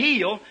doesn't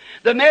heal.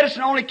 The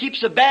medicine only keeps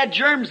the bad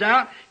germs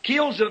out,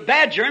 kills the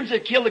bad germs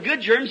that kill the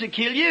good germs that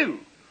kill you.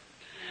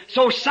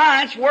 So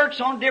science works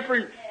on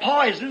different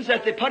poisons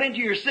that they put into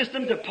your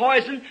system to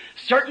poison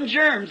certain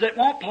germs that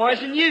won't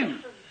poison you.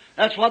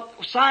 That's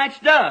what science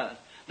does.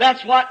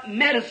 That's what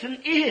medicine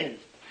is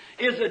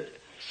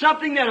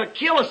something that'll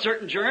kill a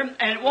certain germ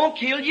and it won't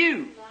kill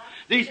you.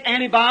 These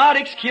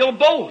antibiotics kill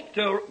both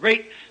to a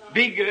great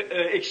big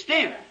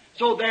extent.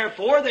 So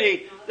therefore,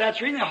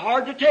 that's really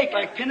hard to take,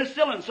 like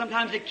penicillin.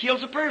 Sometimes it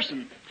kills a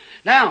person.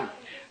 Now,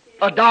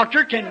 a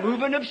doctor can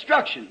move an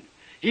obstruction.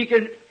 He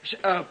can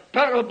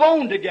put a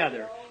bone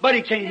together, but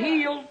he can't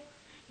heal.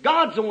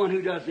 God's the one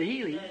who does the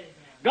healing.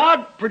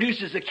 God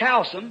produces the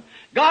calcium.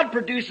 God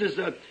produces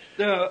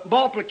the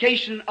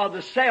multiplication of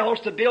the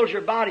cells to build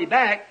your body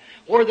back,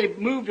 or they've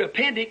moved an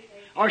appendix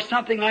or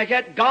something like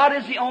that. God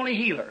is the only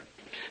healer.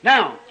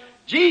 Now,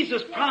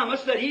 Jesus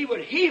promised that He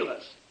would heal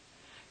us.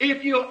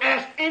 If you'll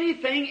ask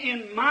anything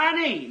in my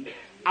name,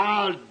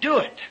 I'll do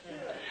it.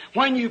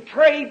 When you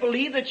pray,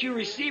 believe that you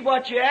receive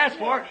what you ask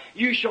for,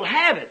 you shall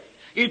have it.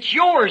 It's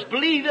yours.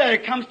 Believe that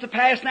it comes to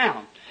pass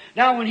now.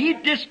 Now, when He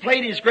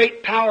displayed His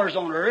great powers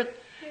on earth,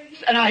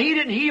 now He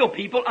didn't heal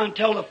people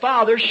until the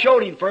Father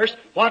showed Him first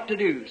what to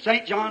do.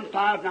 St. John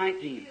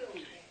 5:19.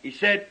 He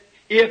said,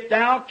 if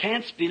thou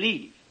canst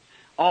believe,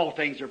 all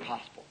things are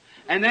possible.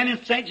 And then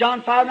in St.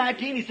 John 5:19,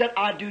 He said,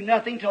 I do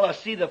nothing till I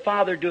see the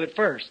Father do it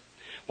first.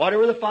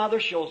 Whatever the Father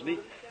shows me,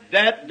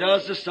 that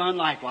does the Son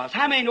likewise.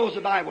 How many knows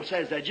the Bible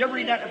says that? Did you ever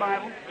read that in the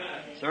Bible?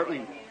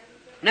 Certainly.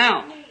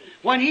 Now,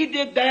 when He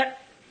did that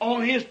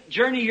on His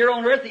journey here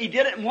on earth, He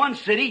did it in one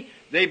city,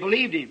 they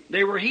believed Him.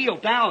 They were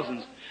healed,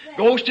 thousands.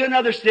 Goes to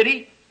another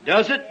city,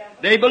 does it,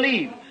 they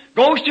believe.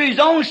 Goes to His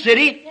own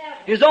city,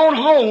 His own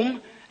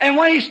home, and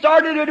when He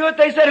started to do it,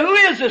 they said, who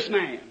is this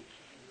man?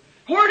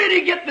 Where did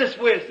he get this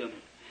wisdom?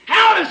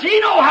 How does he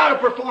know how to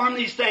perform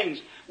these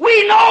things?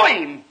 We know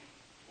Him.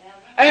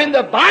 And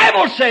the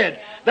Bible said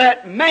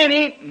that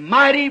many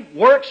mighty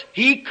works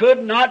He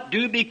could not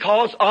do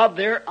because of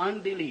their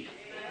unbelief.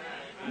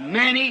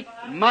 Many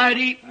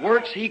mighty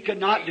works He could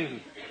not do.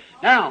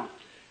 Now,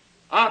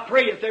 I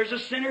pray if there's a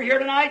sinner here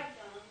tonight,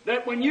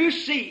 that when you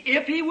see,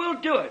 if He will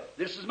do it,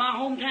 this is my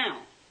hometown,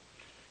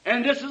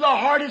 and this is the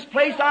hardest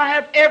place I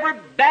have ever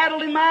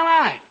battled in my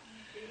life.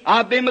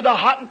 I've been with the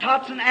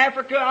Hottentots in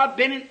Africa, I've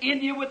been in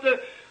India with the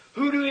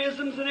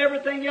hoodooisms and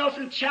everything else,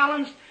 and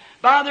challenged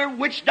by their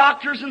witch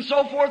doctors and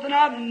so forth, and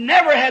I've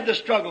never had the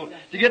struggle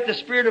to get the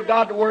Spirit of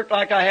God to work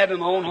like I have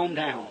in my own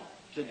hometown.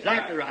 It's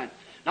exactly right.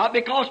 Not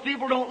because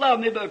people don't love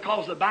me, but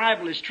because the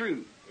Bible is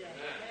true.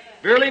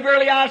 Verily,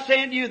 verily, I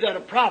say unto you that a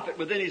prophet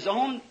within his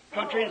own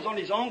country and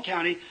his own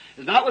county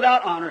is not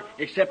without honor,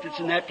 except it's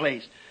in that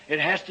place. It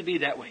has to be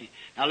that way.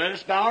 Now let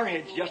us bow our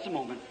heads just a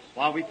moment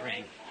while we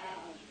pray.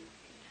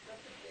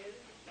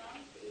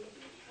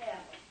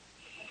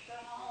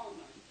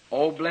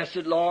 O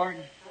blessed Lord,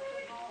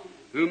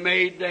 who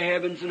made the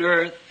heavens and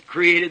earth,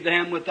 created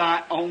them with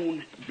Thy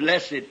own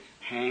blessed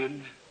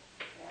hand,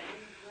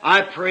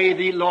 I pray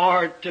Thee,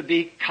 Lord, to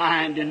be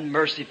kind and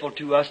merciful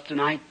to us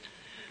tonight,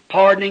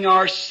 pardoning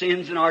our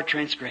sins and our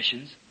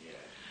transgressions.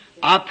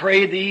 I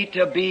pray Thee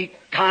to be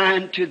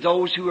kind to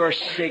those who are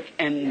sick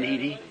and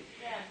needy.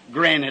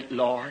 Grant it,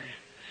 Lord.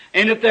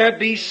 And if there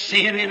be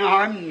sin in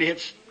our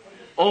midst,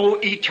 O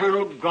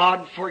eternal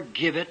God,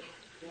 forgive it.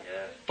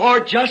 For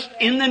just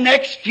in the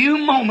next few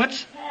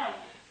moments,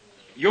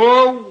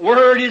 Your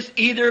Word is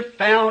either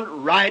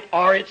found right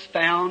or it's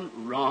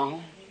found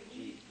wrong.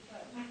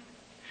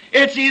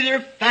 It's either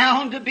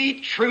found to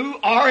be true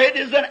or it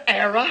is an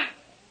error.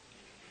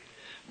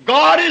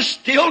 God is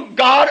still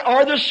God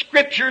or the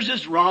Scriptures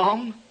is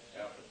wrong.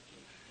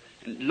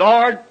 And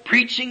Lord,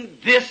 preaching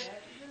this,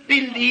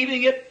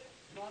 believing it,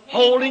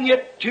 holding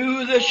it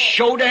to the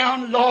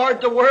showdown, Lord,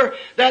 the Word,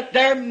 that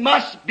there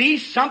must be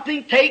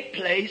something take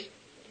place.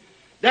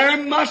 There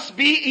must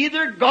be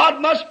either God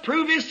must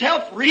prove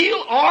Himself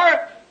real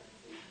or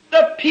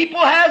the people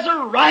has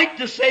a right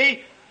to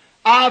say,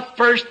 I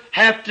first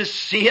have to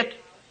see it.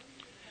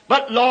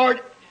 But Lord,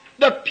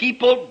 the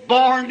people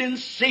born in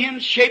sin,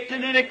 shaped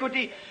in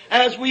iniquity,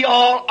 as we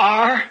all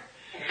are,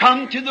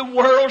 come to the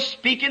world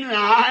speaking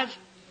lies,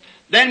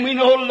 then we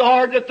know,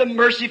 Lord, that the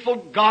merciful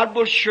God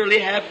will surely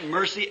have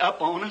mercy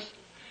upon us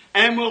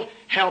and will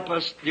help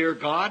us, dear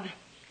God.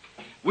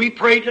 We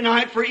pray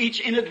tonight for each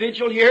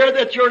individual here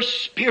that your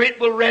Spirit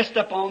will rest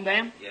upon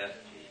them, Yes.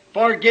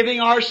 forgiving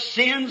our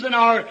sins and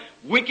our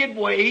wicked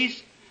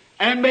ways,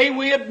 and may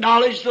we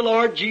acknowledge the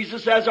Lord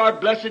Jesus as our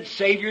blessed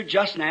Savior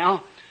just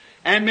now,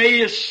 and may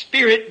His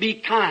Spirit be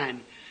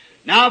kind.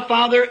 Now,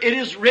 Father, it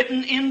is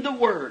written in the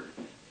Word,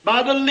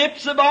 by the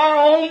lips of our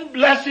own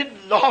blessed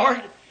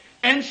Lord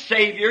and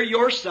Savior,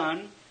 your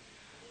Son,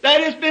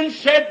 that has been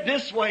said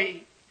this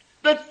way,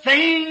 the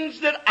things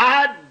that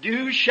I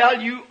do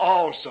shall you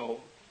also.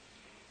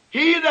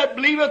 He that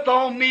believeth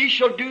on me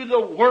shall do the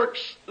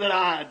works that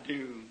I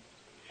do.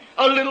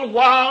 A little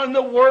while and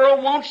the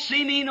world won't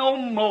see me no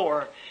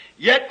more.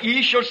 Yet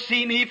ye shall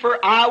see me,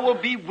 for I will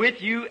be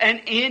with you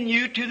and in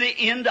you to the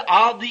end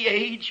of the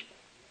age.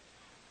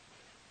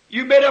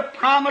 You made a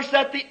promise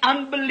that the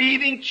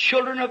unbelieving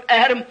children of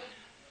Adam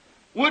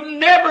would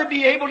never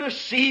be able to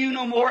see you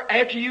no more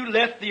after you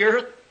left the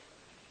earth,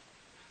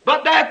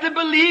 but that the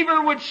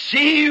believer would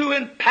see you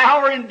in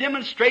power and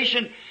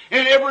demonstration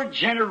in every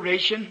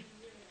generation.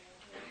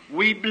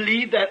 We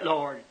believe that,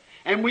 Lord,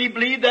 and we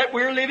believe that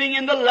we're living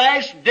in the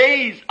last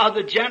days of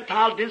the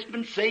Gentile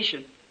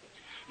dispensation,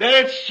 that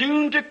it's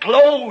soon to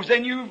close,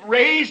 and you've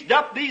raised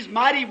up these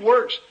mighty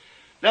works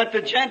that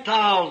the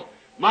Gentiles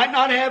might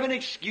not have an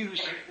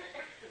excuse.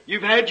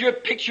 You've had your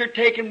picture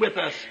taken with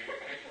us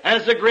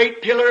as the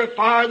great pillar of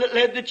fire that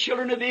led the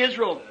children of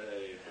Israel.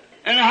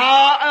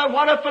 And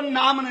what a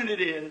phenomenon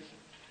it is.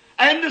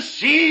 And to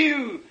see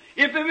you,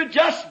 if it would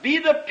just be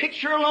the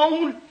picture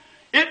alone,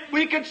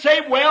 we could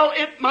say, well,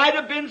 it might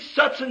have been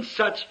such and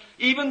such,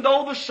 even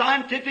though the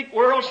scientific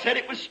world said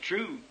it was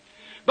true.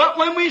 But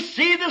when we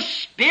see the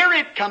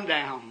Spirit come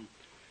down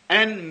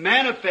and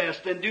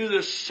manifest and do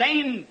the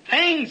same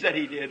things that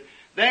He did,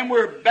 then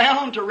we're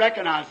bound to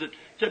recognize it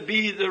to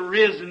be the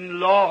risen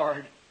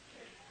Lord.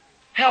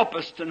 Help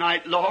us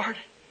tonight, Lord.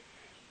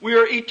 We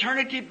are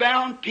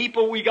eternity-bound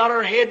people. We got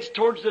our heads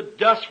towards the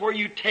dust where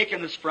you've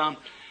taken us from,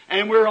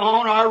 and we're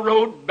on our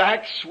road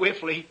back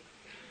swiftly.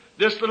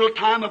 This little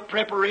time of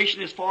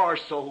preparation is for our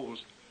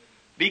souls.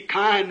 Be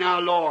kind now,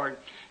 Lord.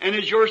 And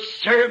as your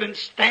servant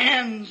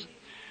stands,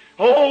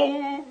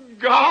 oh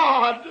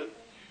God,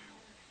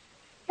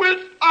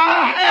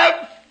 I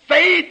have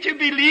faith to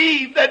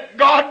believe that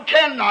God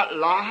cannot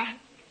lie,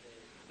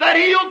 that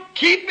He'll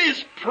keep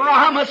His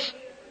promise.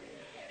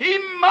 He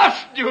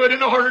must do it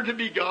in order to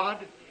be God.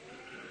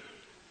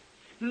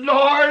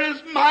 Lord,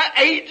 as my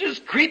age is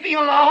creeping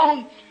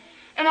along,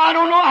 and I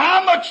don't know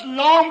how much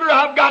longer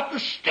I've got to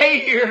stay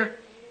here,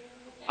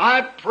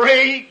 I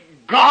pray,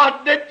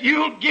 God, that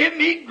you'll give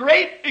me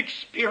great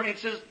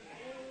experiences,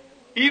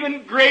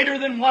 even greater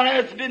than what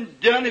has been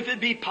done, if it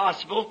be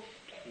possible,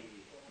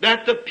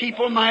 that the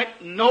people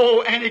might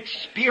know and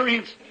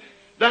experience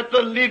that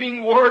the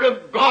living Word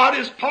of God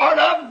is part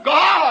of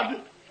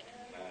God.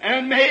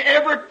 And may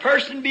every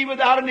person be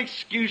without an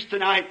excuse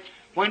tonight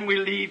when we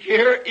leave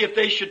here, if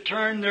they should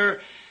turn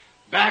their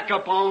back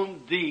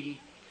upon Thee.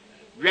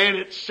 Grant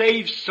it,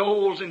 save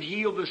souls and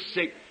heal the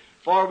sick.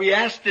 For we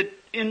ask it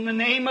in the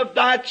name of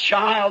Thy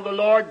child, the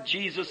Lord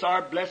Jesus,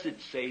 our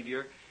blessed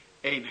Savior.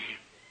 Amen.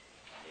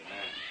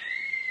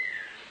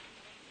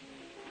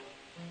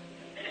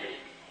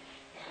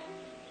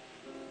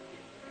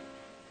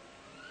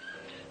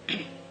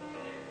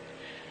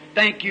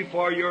 Thank you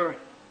for your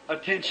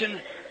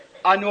attention.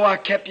 I know I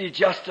kept you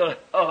just a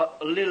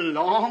little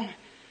long.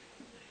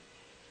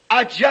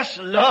 I just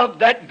love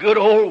that good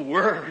old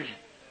Word.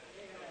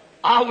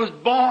 I was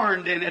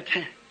born in it.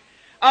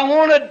 I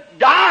want to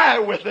die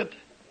with it.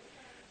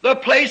 The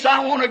place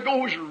I want to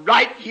go is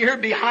right here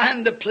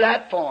behind the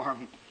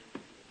platform.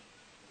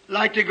 I'd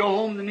like to go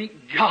home to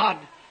meet God.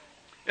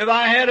 If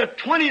I had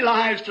 20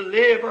 lives to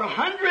live or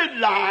 100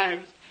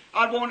 lives,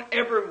 I'd want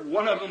every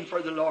one of them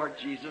for the Lord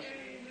Jesus.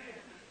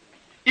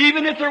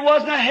 Even if there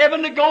wasn't a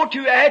heaven to go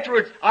to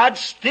afterwards, I'd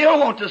still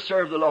want to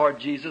serve the Lord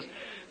Jesus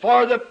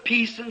for the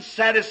peace and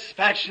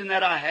satisfaction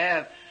that I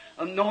have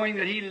of knowing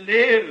that He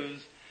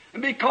lives.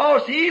 And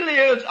because He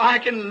lives, I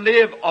can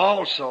live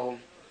also.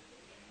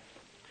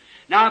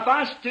 Now, if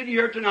I stood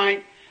here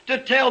tonight to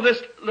tell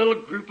this little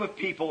group of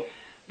people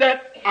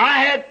that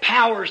I had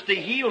powers to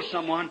heal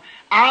someone,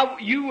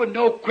 you would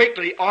know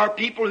quickly, or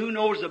people who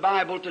knows the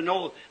Bible to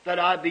know that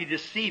I'd be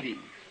deceiving.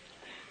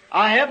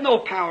 I have no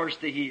powers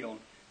to heal.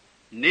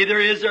 Neither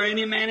is there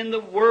any man in the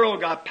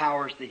world got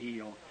powers to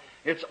heal.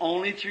 It's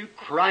only through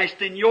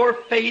Christ and your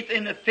faith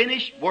in the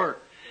finished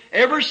work.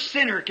 Every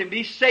sinner can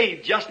be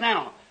saved just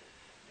now.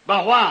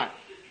 By what?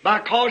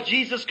 Because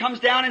Jesus comes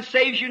down and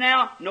saves you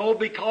now? No,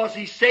 because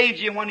He saved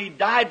you when He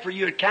died for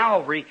you at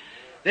Calvary.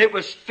 It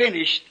was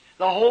finished,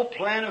 the whole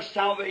plan of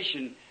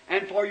salvation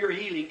and for your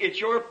healing. It's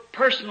your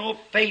personal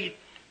faith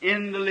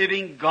in the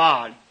living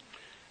God.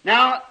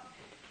 Now,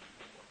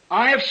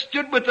 I have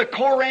stood with the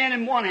Koran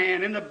in one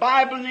hand and the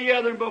Bible in the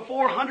other, and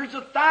before hundreds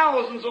of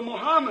thousands of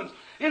Mohammedans,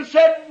 and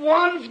said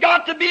one's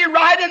got to be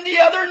right and the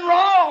other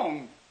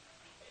wrong.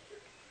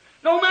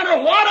 No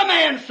matter what a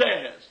man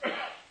says,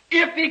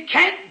 if he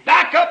can't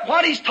back up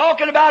what he's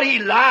talking about, he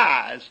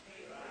lies.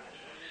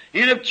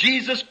 And if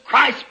Jesus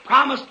Christ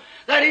promised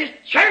that His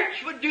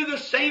church would do the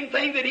same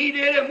thing that He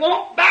did and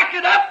won't back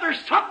it up,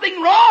 there's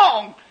something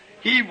wrong.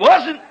 He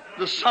wasn't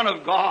the Son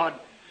of God.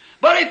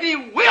 But if He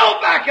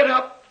will back it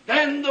up,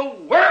 then the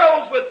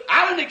world's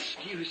without an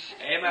excuse.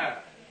 Amen.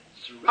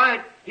 That's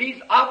right.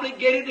 He's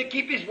obligated to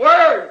keep His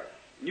word.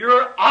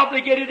 You're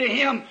obligated to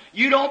Him.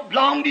 You don't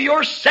belong to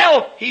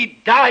yourself. He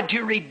died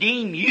to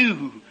redeem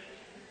you.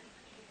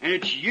 And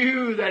it's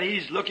you that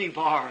He's looking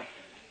for,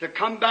 to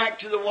come back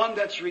to the one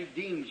that's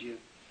redeemed you.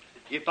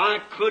 If I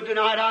could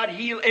tonight, I'd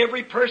heal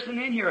every person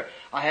in here.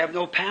 I have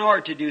no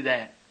power to do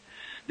that.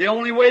 The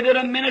only way that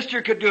a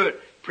minister could do it,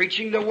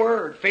 preaching the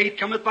Word. Faith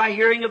cometh by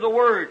hearing of the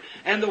Word.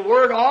 And the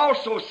Word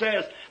also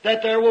says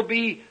that there will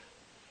be,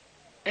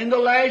 in the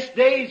last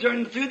days,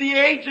 or through the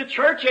age, the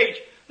church age,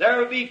 there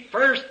will be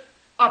first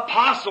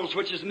apostles,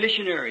 which is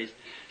missionaries.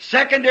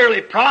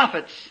 Secondarily,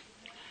 prophets.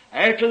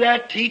 After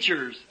that,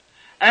 teachers.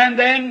 And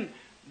then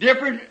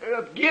different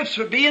gifts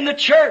would be in the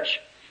church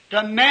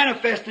to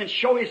manifest and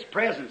show His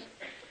presence.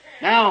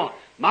 Now,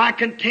 my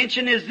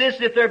contention is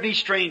this: if there be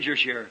strangers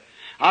here,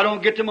 I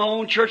don't get to my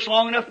own church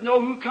long enough to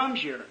know who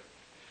comes here.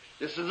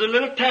 This is a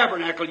little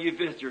tabernacle, you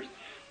visitors,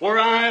 where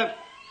I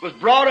was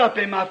brought up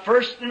in my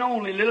first and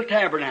only little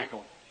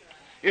tabernacle.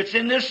 It's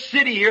in this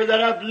city here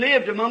that I've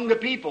lived among the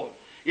people.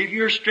 If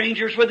you're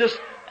strangers with us,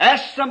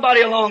 ask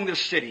somebody along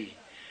this city.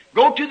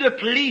 Go to the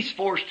police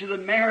force, to the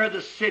mayor of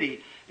the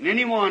city, and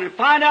anyone, and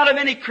find out if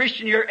any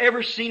Christian here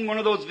ever seen one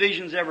of those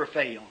visions ever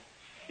fail.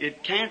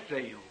 It can't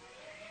fail.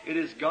 It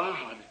is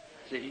God.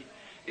 See?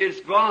 It's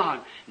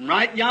God. And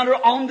right yonder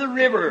on the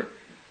river,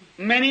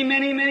 many,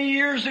 many, many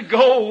years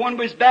ago, one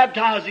was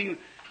baptizing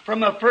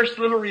from a first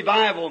little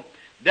revival.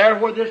 There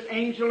where this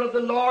angel of the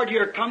Lord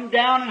here come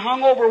down and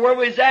hung over where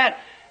we was at.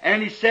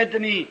 And he said to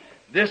me,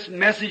 this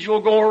message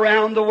will go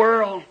around the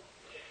world.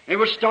 It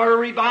will start a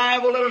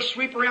revival. It will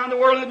sweep around the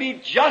world. It will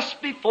be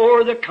just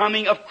before the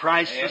coming of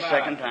Christ the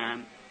second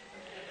time.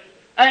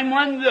 And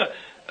when the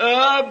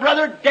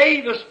Brother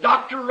Davis,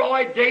 Dr.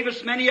 Roy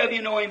Davis, many of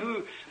you know him,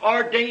 who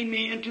ordained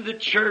me into the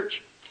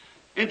church,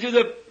 into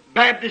the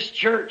Baptist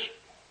church,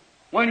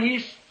 when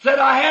he said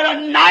I had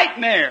a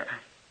nightmare.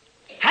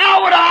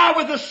 How would I,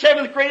 with a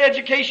 7th grade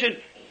education,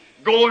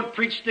 go and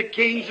preach to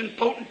kings and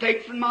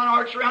potentates and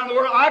monarchs around the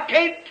world? I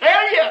can't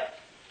tell you.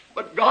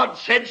 But God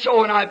said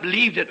so, and I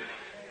believed it.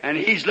 And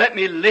He's let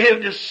me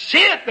live to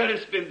see it that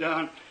it's been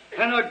done.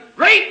 And a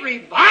great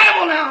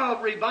revival now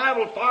of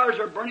revival fires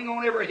are burning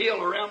on every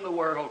hill around the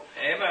world.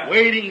 Amen.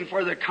 Waiting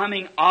for the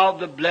coming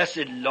of the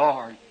blessed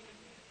Lord.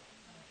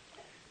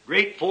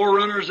 Great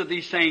forerunners of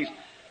these things.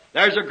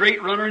 There's a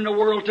great runner in the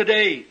world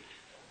today.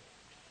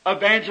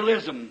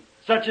 Evangelism,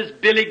 such as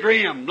Billy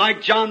Graham,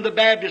 like John the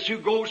Baptist, who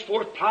goes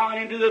forth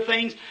plowing into the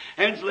things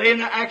and laying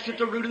the axe at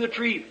the root of the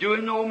tree,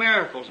 doing no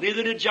miracles.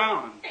 Neither did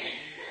John.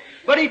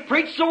 But he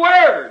preached the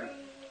Word.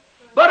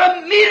 But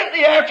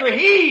immediately after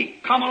he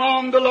come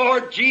along, the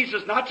Lord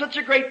Jesus, not such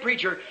a great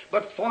preacher,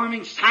 but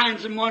forming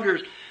signs and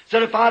wonders,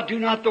 said, if I do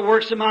not the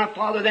works of my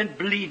Father, then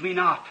believe me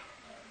not.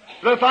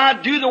 But if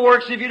I do the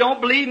works, if you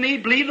don't believe me,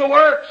 believe the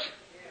works.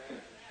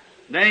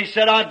 Then he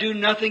said, I do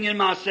nothing in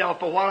myself,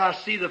 but what I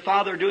see the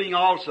Father doing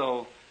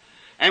also.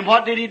 And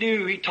what did he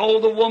do? He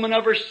told the woman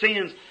of her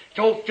sins. He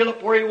told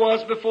Philip where he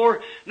was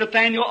before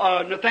Nathaniel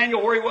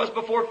where he was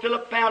before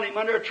Philip found him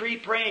under a tree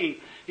praying.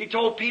 He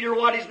told Peter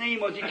what his name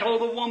was. He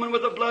told the woman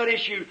with the blood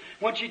issue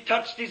when she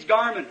touched his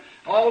garment.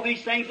 All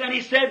these things. And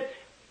he said,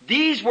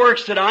 these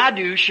works that I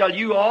do shall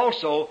you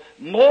also,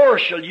 more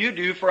shall you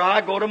do, for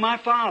I go to my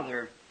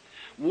Father.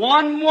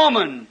 One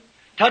woman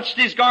touched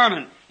his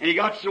garment, and he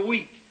got so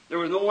weak, there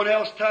was no one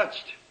else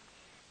touched,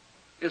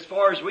 as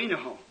far as we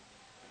know.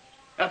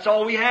 That's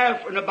all we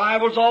have, and the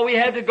Bible's all we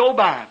had to go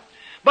by.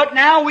 But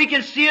now we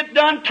can see it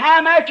done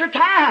time after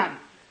time.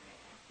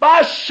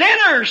 By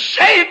sinners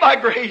saved by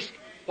grace.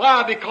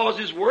 Why? Because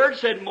His Word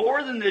said,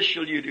 more than this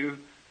shall you do.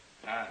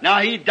 Now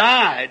He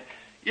died.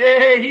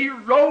 Yeah, He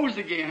rose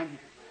again.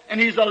 And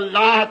He's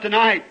alive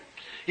tonight.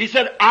 He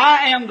said,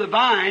 I am the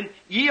vine,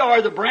 ye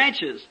are the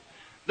branches.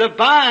 The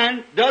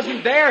vine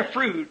doesn't bear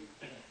fruit.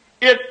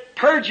 It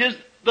purges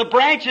the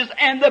branches,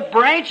 and the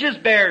branches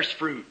bears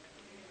fruit.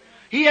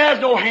 He has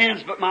no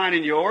hands but mine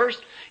and yours.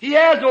 He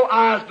has no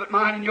eyes but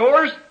mine and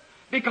yours,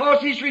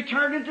 because He's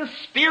returned into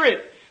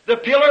spirit. The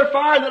pillar of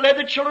fire that led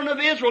the children of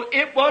Israel,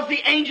 it was the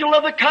angel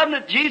of the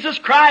covenant, Jesus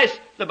Christ.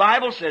 The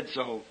Bible said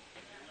so.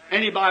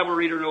 Any Bible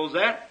reader knows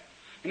that.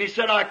 And he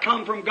said, I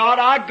come from God,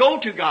 I go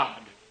to God.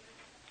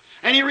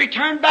 And he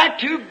returned back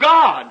to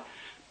God.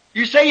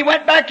 You say he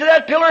went back to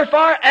that pillar of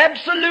fire?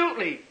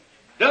 Absolutely.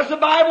 Does the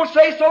Bible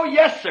say so?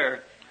 Yes,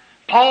 sir.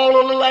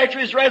 Paul, a little after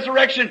his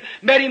resurrection,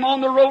 met him on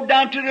the road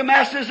down to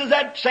Damascus as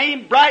that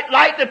same bright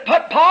light that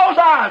put Paul's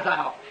eyes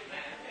out.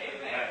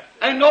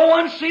 And no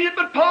one seen it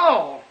but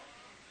Paul.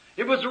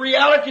 It was a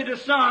reality to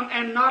some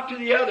and not to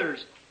the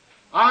others.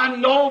 I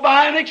know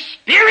by an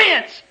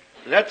experience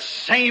that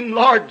same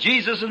Lord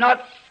Jesus is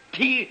not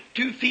 2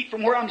 feet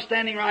from where I'm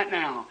standing right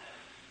now.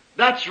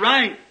 That's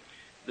right.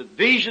 The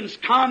visions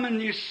come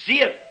and you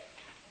see it.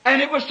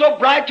 And it was so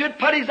bright to it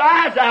put his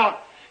eyes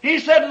out. He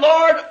said,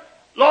 Lord,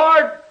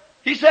 Lord,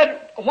 he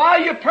said, why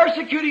are you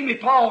persecuting me,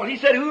 Paul? He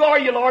said, who are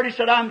you, Lord? He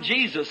said, I'm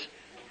Jesus,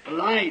 the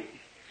light.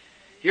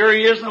 Here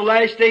he is in the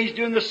last days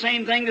doing the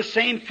same thing, the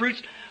same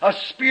fruits. A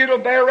spirit will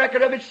bear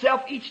record of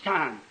itself each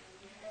time.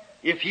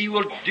 If he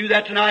will do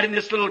that tonight in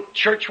this little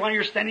church while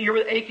you're standing here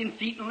with aching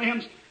feet and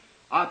limbs,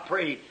 I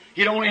pray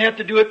he'd only have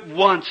to do it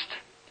once.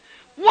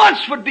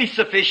 Once would be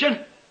sufficient.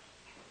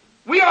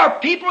 We are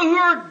people who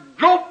are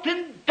groped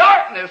in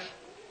darkness.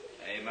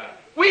 Amen.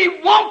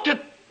 We want to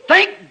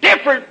think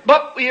different,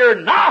 but we are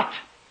not.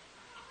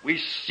 We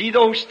see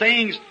those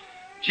things.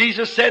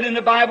 Jesus said in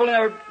the Bible,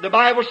 or the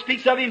Bible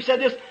speaks of him, said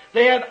this,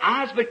 they have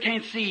eyes but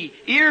can't see,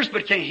 ears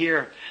but can't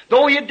hear.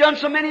 Though he had done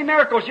so many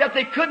miracles, yet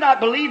they could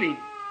not believe him.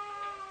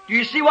 Do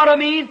you see what I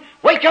mean?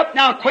 Wake up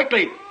now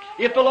quickly.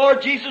 If the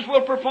Lord Jesus will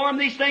perform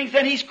these things,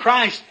 then he's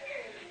Christ.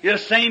 He's the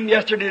same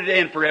yesterday, today,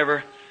 and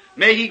forever.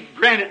 May he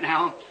grant it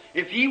now.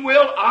 If he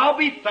will, I'll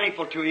be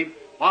thankful to him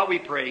while we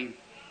pray.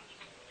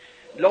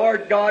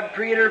 Lord God,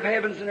 creator of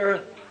heavens and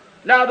earth,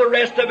 now the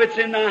rest of it's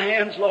in thy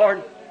hands,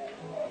 Lord.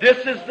 This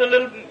is the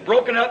little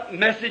broken up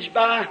message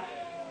by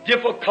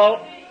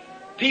difficult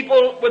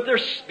people with their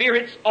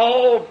spirits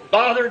all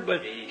bothered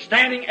with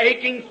standing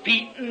aching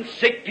feet and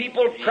sick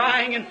people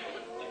crying, and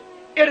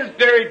it is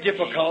very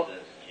difficult.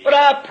 But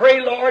I pray,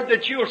 Lord,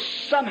 that you'll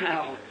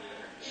somehow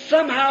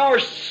or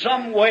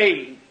some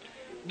way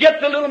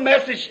get the little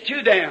message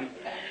to them.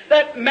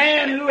 That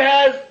man who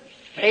has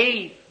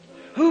faith,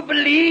 who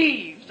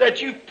believes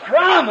that you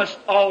promised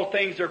all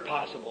things are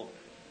possible.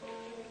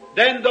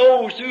 Then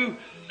those who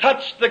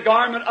touch the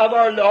garment of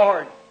our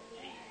Lord.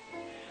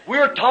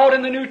 We're taught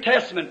in the New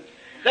Testament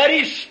that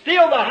he's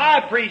still the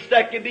high priest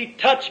that can be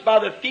touched by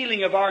the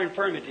feeling of our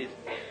infirmities.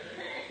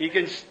 He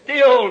can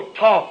still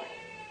talk.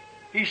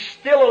 He's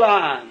still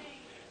alive.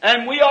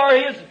 And we are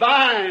his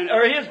vine,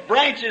 or his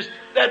branches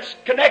that's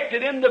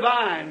connected in the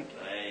vine.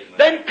 Amen.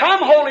 Then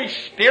come, Holy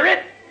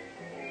Spirit.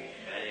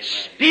 Amen.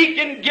 Speak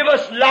and give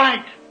us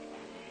light.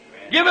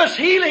 Amen. Give us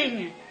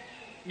healing.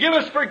 Give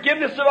us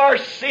forgiveness of our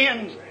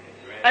sins. Amen.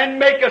 And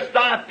make us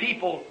thy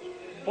people.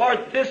 For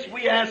this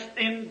we ask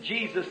in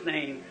Jesus'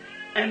 name.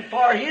 And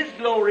for his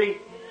glory.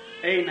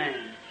 Amen.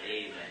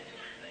 Amen.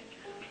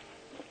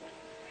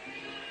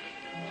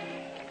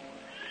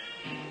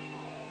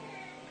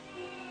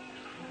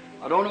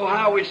 I don't know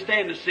how we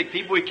stand the sick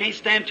people. We can't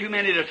stand too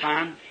many at a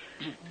time.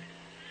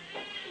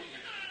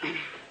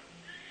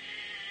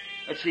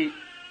 Let's see.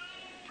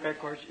 Prayer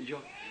cards.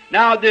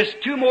 Now, there's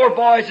 2 more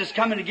boys that's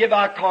coming to give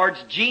out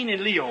cards, Gene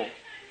and Leo.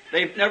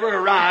 They've never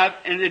arrived,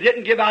 and they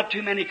didn't give out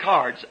too many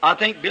cards. I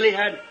think Billy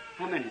had,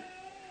 how many?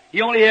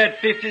 He only had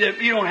 50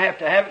 that you don't have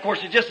to have. Of course,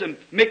 it's just a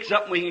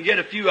mix-up, and we can get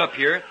a few up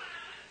here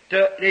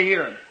to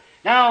hear them.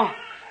 Now,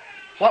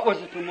 what was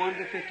it from 1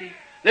 to 50?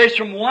 There's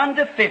from 1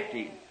 to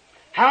 50.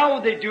 How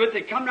would they do it?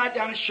 They come right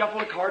down and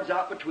shuffle the cards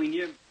out between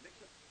you.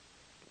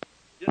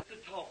 Just to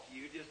talk to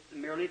you, just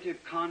merely to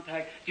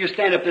contact. If you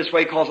stand up this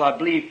way, because I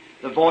believe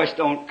the voice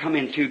don't come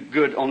in too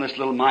good on this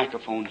little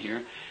microphone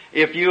here.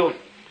 If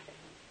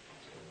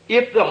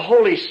the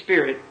Holy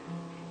Spirit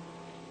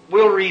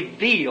will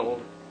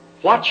reveal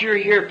what you're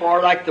here for,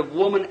 like the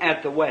woman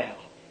at the well,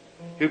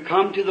 who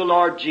come to the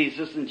Lord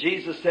Jesus, and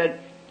Jesus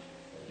said,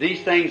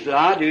 these things that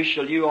I do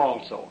shall you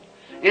also.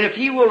 And if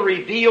he will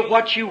reveal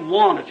what you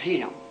want of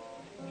him,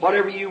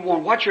 whatever you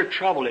want, what your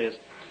trouble is,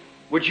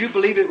 would you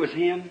believe it was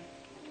him?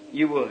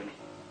 You would.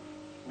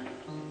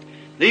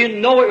 You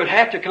know it would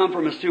have to come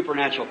from a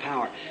supernatural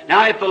power.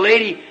 Now, if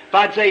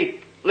I'd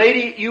say,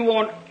 lady, you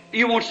want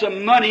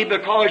some money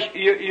because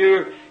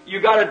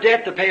you got a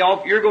debt to pay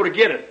off, you're going to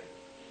get it.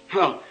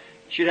 Well,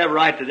 she'd have a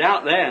right to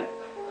doubt that.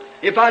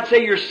 If I'd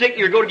say you're sick,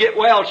 you're going to get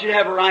well, she'd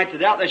have a right to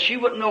doubt that. She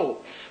wouldn't know.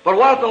 But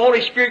what if the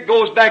Holy Spirit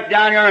goes back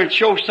down here and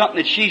shows something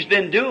that she's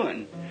been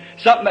doing?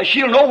 Something that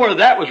she'll know whether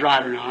that was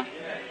right or not.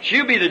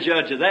 She'll be the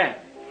judge of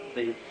that.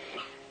 See?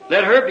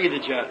 Let her be the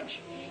judge.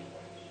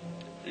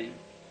 See?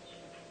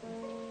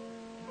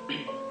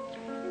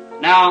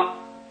 Now,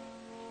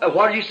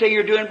 what do you say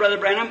you're doing, Brother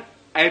Branham?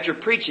 After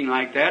preaching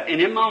like that,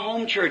 and in my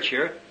home church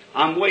here,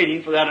 I'm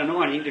waiting for that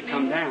anointing to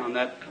come down,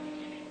 that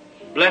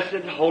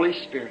blessed Holy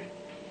Spirit,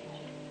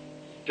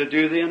 to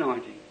do the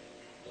anointing.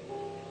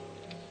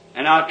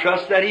 And I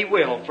trust that he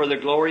will, for the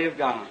glory of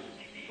God.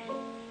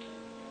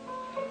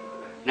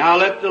 Now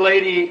let the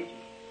lady,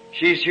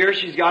 she's here,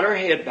 she's got her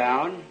head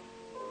bowed.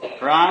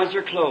 Her eyes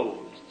are closed.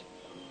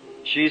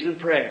 She's in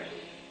prayer.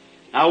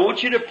 Now I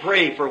want you to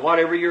pray for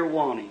whatever you're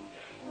wanting.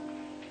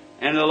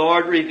 And the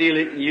Lord reveal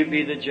it and you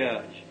be the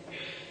judge.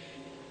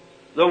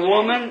 The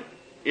woman,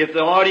 if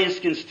the audience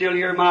can still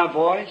hear my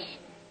voice,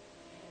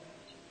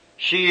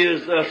 she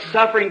is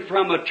suffering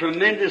from a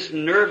tremendous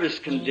nervous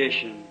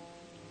condition.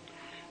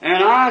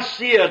 And I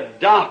see a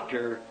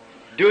doctor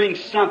doing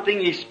something.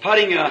 He's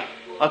putting a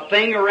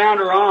thing around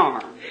her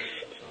arm.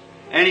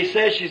 And he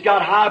says she's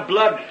got high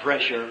blood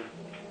pressure.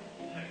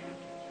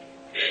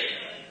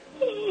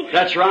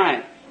 That's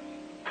right.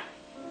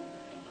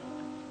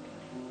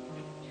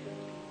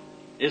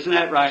 Isn't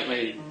that right,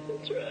 lady?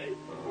 That's right.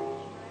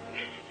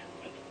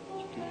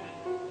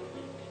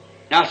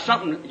 Now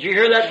something, did you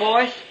hear that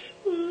voice?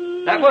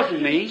 That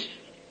wasn't me.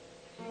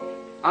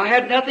 I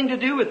had nothing to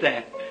do with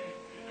that.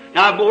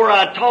 Now, the more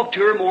I'd talk to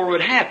her, more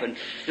would happen.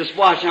 Just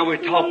watch, now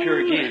we'd talk to her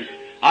again.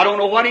 I don't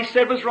know what he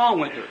said was wrong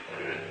with her.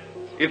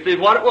 If there's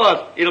what it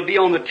was, it'll be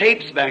on the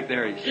tapes back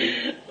there, you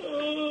see.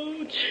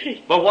 Oh,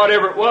 gee. But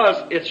whatever it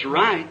was, it's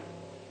right.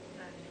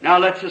 Now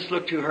let's just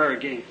look to her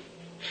again.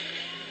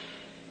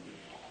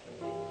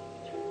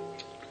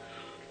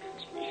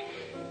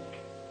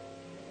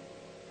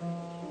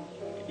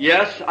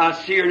 Yes, I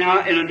see her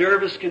now in a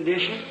nervous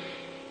condition.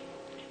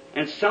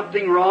 And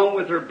something wrong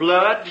with her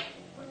blood.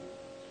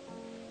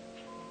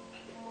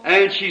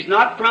 And she's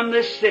not from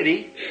this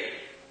city.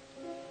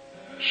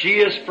 She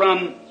is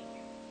from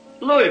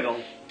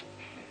Louisville.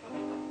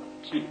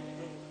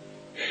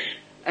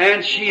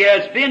 And she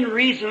has been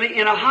recently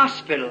in a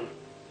hospital.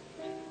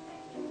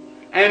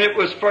 And it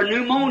was for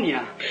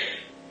pneumonia.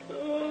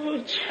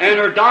 And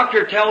her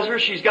doctor tells her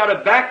she's got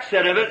a back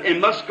set of it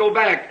and must go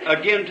back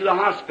again to the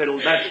hospital.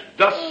 That's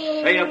thus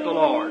saith the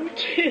Lord.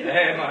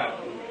 Amen.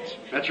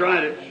 That's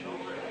right.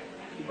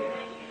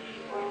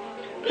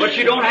 But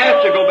you don't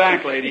have to go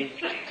back, lady.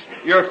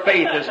 Your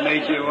faith has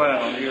made you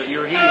well.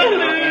 You're healed in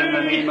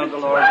the name of the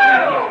Lord Jesus.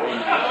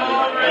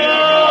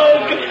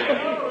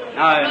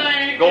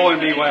 Now, go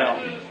and be well.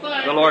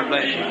 The Lord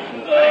bless you.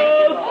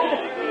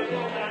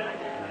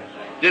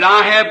 Did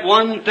I have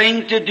one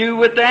thing to do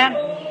with that?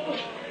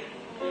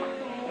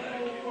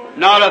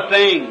 Not a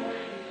thing.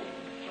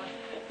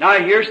 Now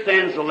here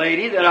stands a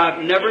lady that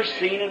I've never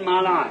seen in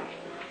my life.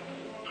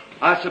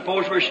 I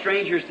suppose we're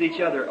strangers to each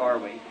other, are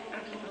we?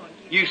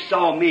 You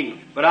saw me,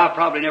 but I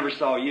probably never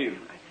saw you.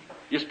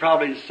 Just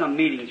probably in some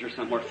meetings or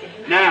somewhere.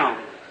 Now,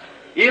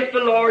 if the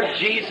Lord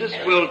Jesus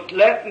will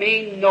let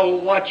me know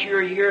what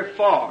you're here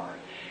for,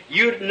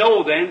 you'd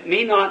know then,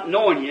 me not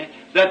knowing you,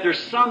 that there's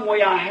some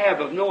way I have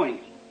of knowing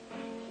it.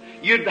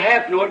 You'd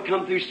have to know it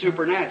come through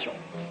supernatural.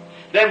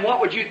 Then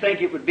what would you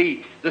think it would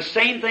be? The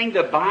same thing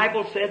the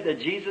Bible said, that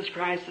Jesus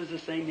Christ is the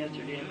same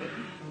yesterday.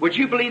 Would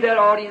you believe that,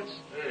 audience?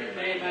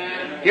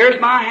 Amen.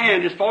 Here's my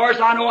hand. As far as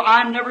I know,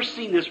 I've never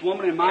seen this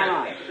woman in my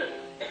life.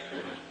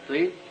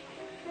 See?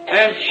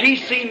 And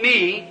she's seen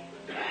me,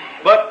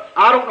 but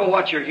I don't know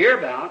what you're here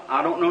about.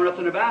 I don't know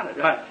nothing about it.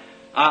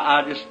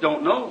 I just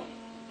don't know.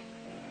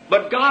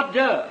 But God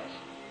does.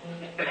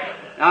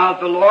 Now,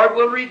 the Lord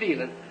will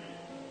reveal it.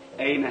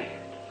 Amen.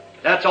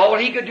 That's all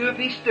He could do if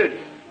He stood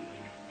here.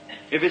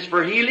 If it's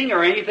for healing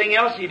or anything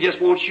else, He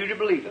just wants you to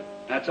believe it.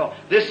 That's all.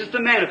 This is to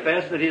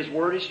manifest that His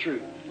Word is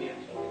true. Yes.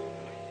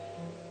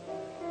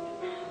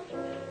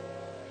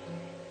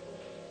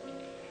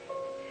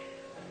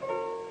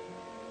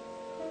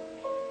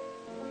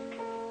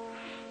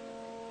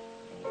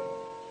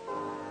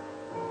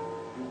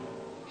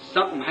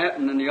 Something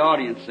happened in the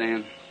audience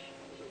then.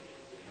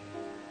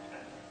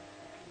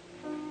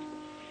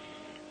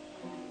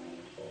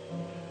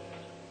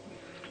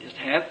 Just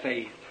have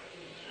faith.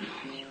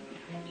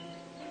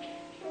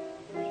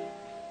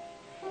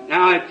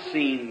 Now it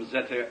seems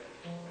that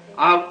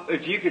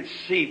if you could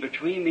see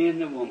between me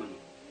and the woman,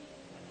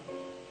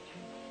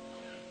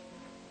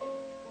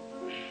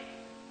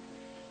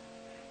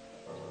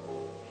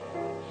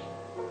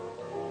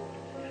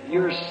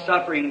 you're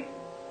suffering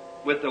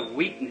with a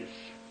weakness.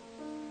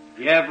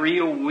 You have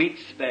real weak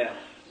spells.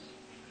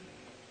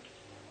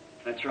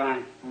 That's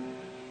right.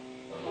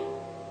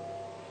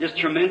 Just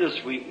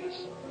tremendous weakness.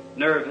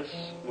 Nervous,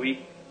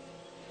 weak.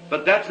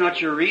 But that's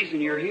not your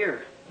reason you're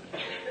here.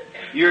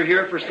 You're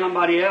here for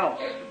somebody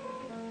else.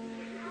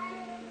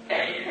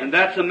 And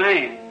that's a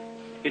man.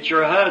 It's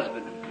your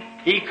husband.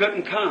 He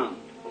couldn't come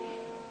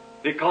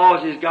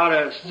because he's got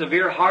a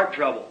severe heart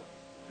trouble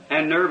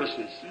and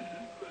nervousness.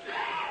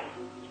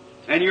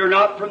 And you're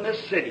not from this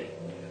city.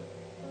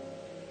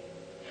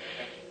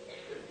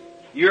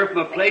 You're from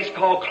a place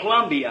called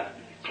Columbia,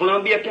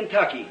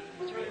 Kentucky.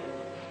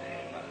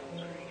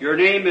 Your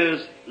name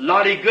is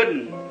Lottie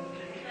Gooden.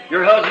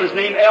 Your husband's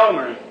name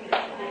Elmer.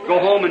 Go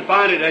home and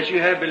find it as you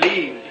have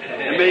believed.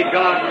 And may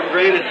God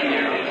grant it to you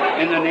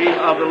in the name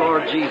of the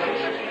Lord Jesus.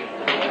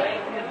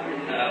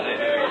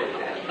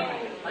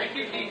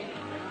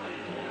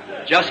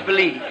 Just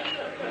believe.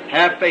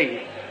 Have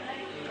faith.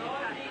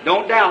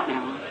 Don't doubt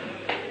now.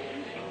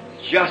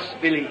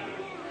 Just believe.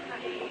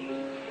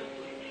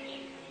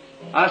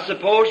 I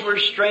suppose we're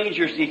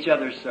strangers to each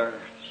other, sir.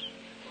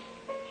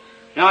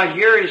 Now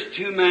here is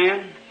two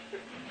men,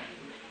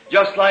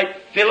 just like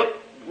Philip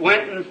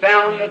went and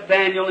found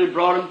Nathanael and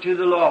brought him to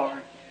the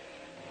Lord.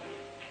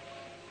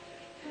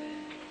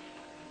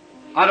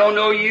 I don't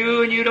know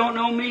you and you don't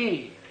know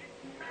me,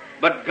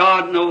 but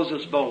God knows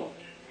us both.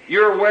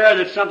 You're aware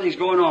that something's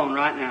going on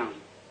right now.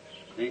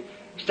 See?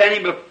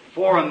 Standing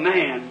before a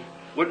man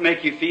would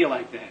make you feel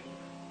like that.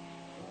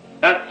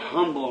 That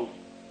humble,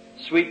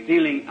 sweet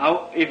feeling.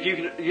 If you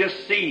could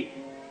just see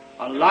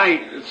a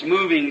light that's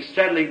moving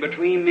steadily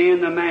between me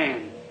and the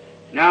man.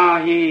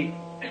 Now he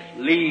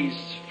leaves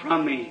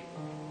from me.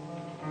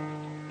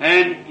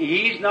 And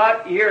he's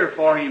not here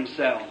for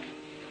himself.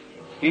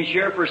 He's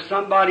here for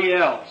somebody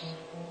else.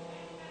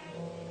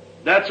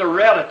 That's a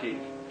relative,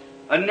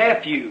 a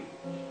nephew.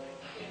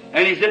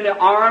 And he's in the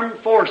armed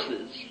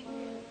forces,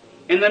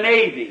 in the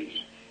Navy.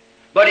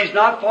 But he's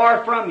not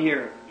far from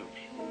here.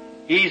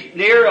 He's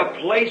near a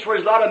place where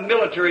there's a lot of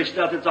military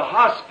stuff. It's a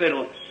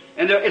hospital.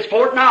 And it's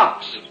Fort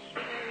Knox.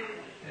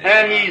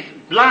 And he's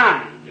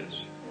blind. Yes.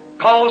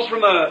 Calls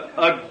from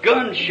a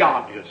gun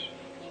shop. Yes.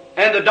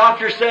 And the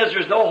doctor says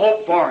there's no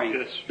hope for him.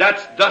 Yes.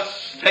 That's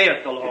thus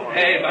saith the Lord.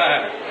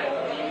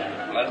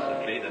 Amen.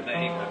 Blessed be the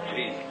name of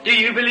Jesus. Do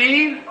you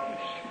believe?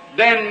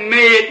 Then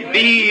may it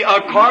be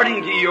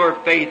according to your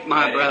faith,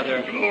 my brother,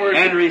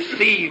 and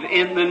receive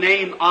in the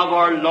name of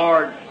our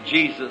Lord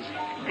Jesus.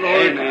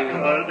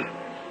 Amen.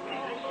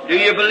 Do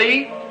you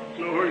believe?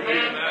 Glory to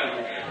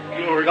God.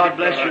 Glory God to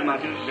bless God. you, my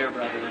dear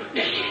brother.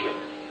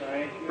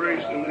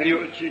 Praise the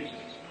name of Jesus.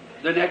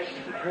 The next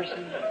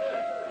person.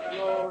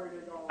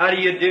 How do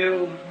you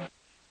do?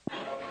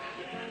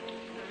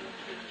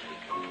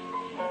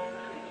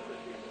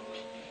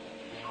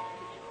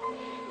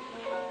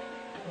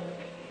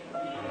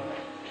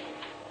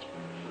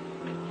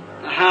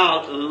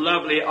 How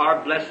lovely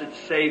our blessed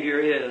Savior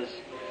is.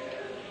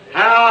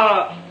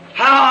 How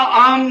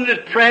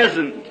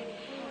omnipresent.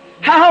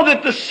 How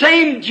that the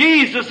same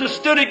Jesus has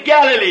stood at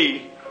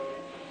Galilee.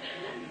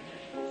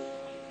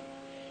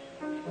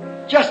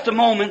 Just a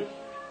moment.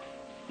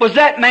 Was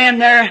that man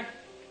there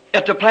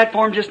at the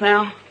platform just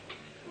now?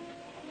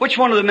 Which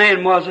one of the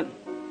men was it?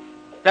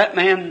 That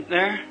man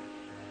there?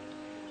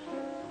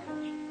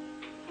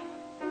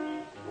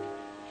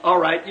 All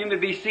right, you may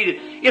be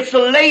seated. It's the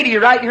lady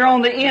right here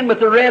on the end with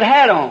the red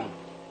hat on.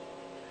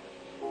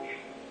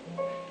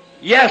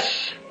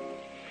 Yes.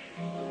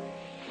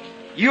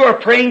 You are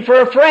praying for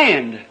a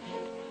friend.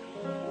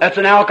 That's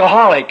an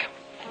alcoholic.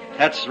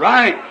 That's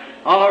right.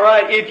 All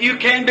right. If you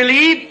can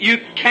believe, you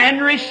can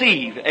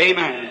receive.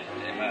 Amen.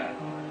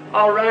 Amen.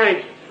 All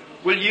right.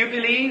 Will you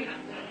believe?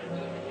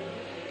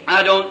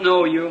 I don't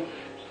know you.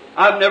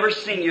 I've never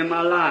seen you in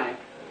my life.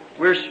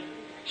 We're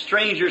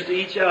strangers to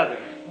each other.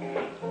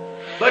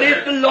 But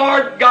if the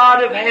Lord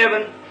God of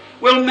heaven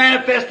will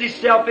manifest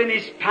Himself in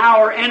His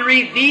power and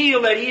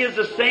reveal that He is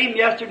the same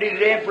yesterday,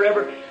 today, and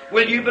forever,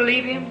 will you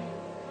believe Him?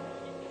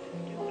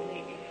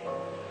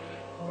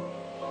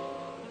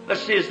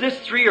 Let's see, is this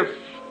 3 or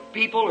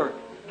people, or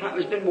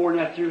there's been more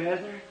than that through,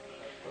 hasn't there?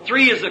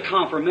 3 is a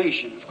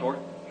confirmation, of course.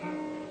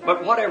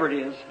 But whatever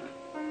it is.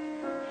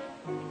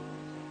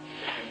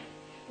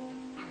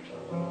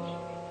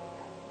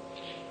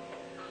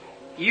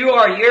 You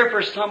are here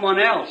for someone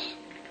else.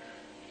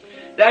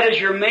 That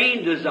is your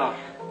main desire.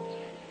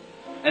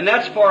 And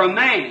that's for a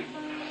man.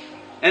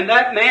 And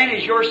that man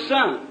is your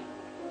son.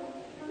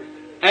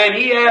 And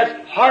he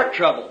has heart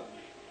trouble.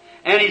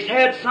 And he's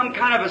had some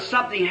kind of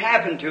something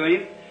happen to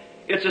him.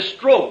 It's a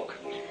stroke.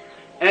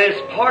 And it's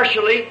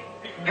partially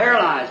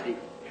paralyzed him.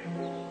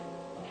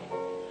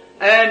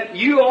 And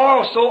you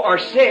also are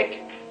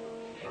sick.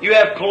 You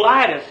have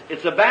colitis.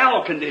 It's a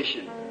bowel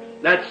condition.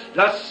 That's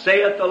thus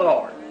saith the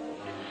Lord.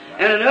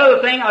 And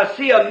another thing, I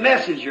see a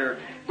messenger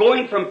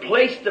going from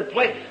place to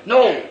place.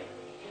 No,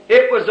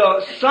 it was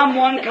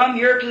someone come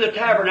here to the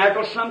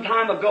tabernacle some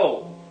time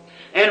ago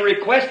and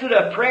requested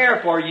a prayer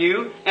for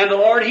you, and the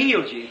Lord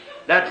healed you.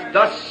 That's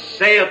thus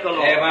saith the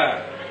Lord.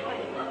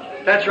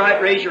 Amen. That's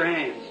right, raise your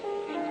hands.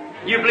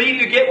 You believe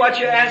you get what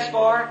you ask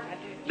for?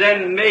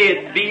 Then may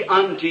it be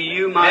unto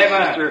you, my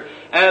Amen. sister,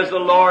 as the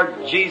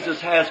Lord Jesus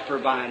has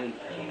provided.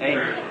 Amen.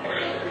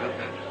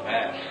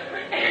 Amen.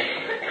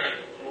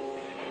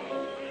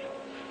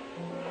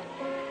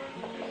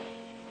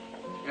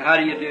 How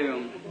do you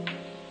do?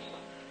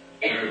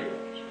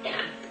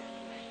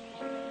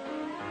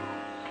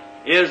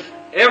 Is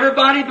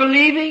everybody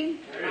believing?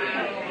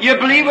 You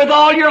believe with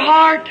all your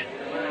heart?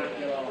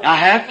 Now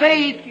have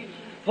faith.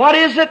 What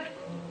is it?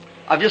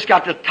 I've just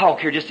got to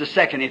talk here just a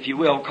second, if you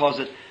will, because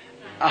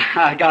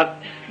I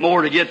got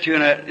more to get to,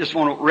 and I just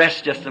want to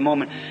rest just a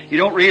moment. You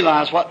don't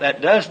realize what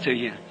that does to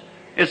you.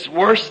 It's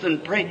worse than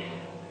praying.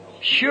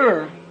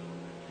 Sure.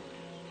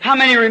 How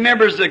many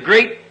remembers the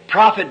great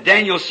prophet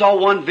Daniel saw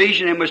one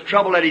vision and was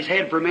troubled at his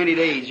head for many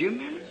days? You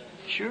remember?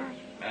 Sure.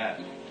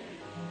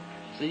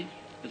 See?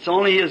 It's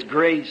only His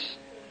grace.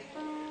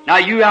 Now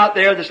you out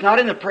there that's not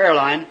in the prayer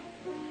line,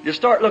 just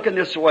start looking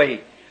this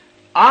way.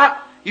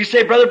 You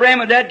say, Brother Branham,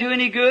 would that do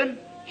any good?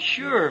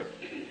 Sure.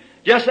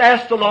 Just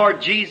ask the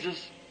Lord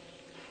Jesus.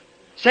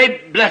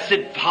 Say,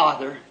 Blessed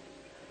Father,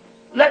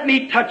 let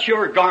me touch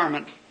your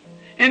garment.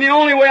 And the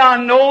only way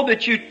I know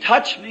that you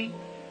touched me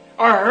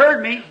or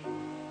heard me,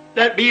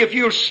 that be if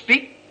you'll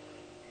speak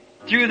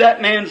through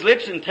that man's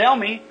lips and tell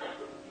me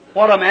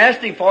what I'm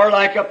asking for,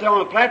 like up there on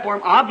the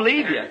platform, I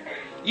believe you.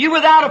 You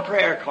without a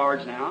prayer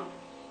cards now.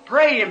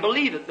 Pray and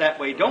believe it that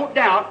way. Don't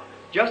doubt.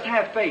 Just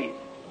have faith.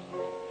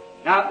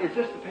 Now, is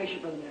this the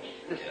patient, Brother Nash?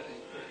 This is.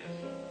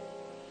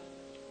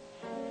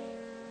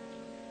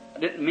 I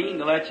didn't mean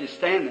to let you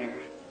stand there,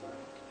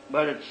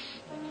 but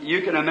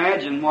you can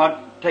imagine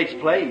what takes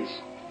place.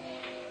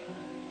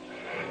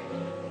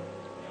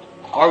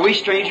 Are we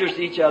strangers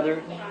to each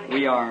other?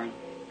 We are.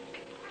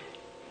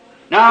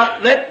 Now,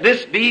 let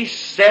this be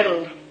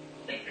settled.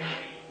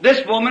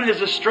 This woman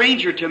is a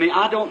stranger to me.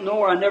 I don't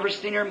know her. I've never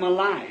seen her in my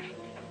life.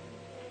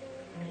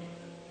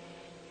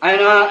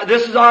 And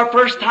this is our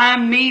first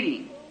time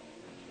meeting.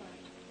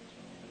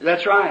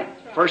 That's right.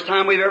 First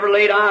time we've ever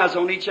laid eyes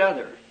on each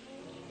other.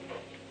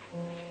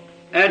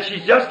 And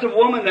she's just a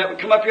woman that would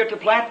come up here at the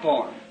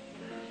platform.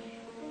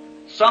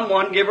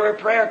 Someone give her a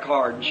prayer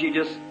card, and she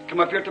just come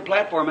up here at the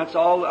platform. That's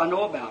all I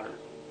know about her.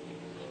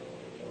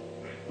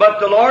 But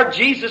the Lord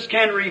Jesus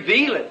can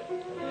reveal it.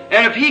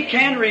 And if He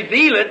can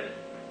reveal it,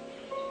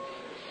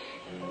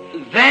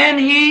 then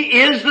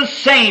He is the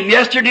same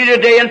yesterday,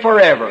 today, and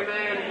forever.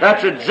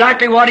 That's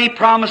exactly what He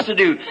promised to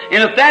do.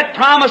 And if that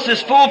promise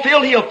is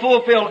fulfilled, He'll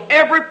fulfill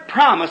every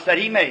promise that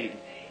He made.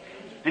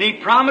 And He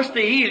promised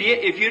to heal you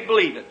if you'd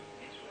believe it.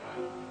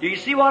 Do you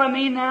see what I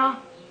mean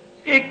now?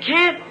 It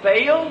can't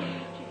fail.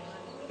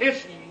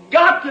 It's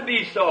got to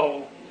be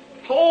so.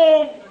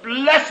 Oh,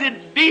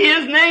 blessed be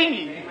His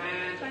name.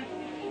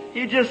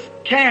 He just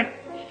can't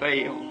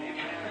fail.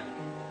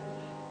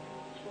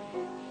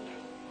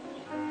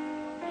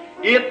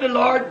 If the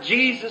Lord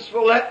Jesus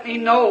will let me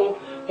know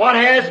what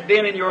has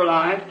been in your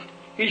life,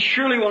 He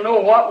surely will know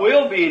what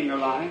will be in your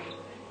life.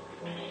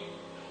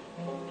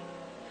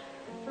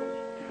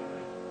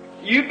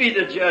 You be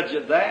the judge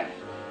of that.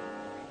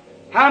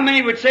 How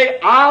many would say,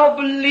 I'll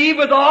believe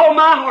with all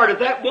my heart if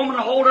that woman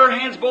will hold her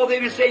hands both of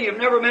you and say you've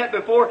never met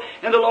before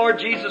and the Lord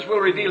Jesus will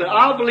reveal it.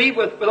 I'll believe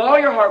with all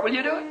your heart. Will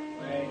you do it?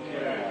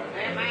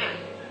 Amen.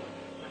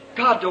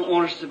 God don't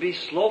want us to be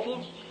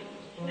slothful.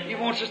 He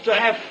wants us to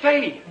have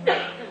faith.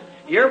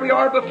 Here we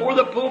are before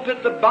the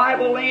pulpit, the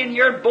Bible laying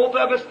here, both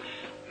of us.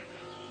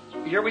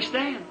 Here we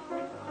stand.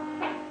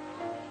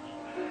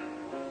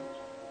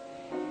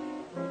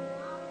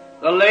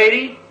 The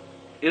lady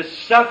is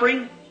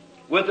suffering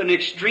with an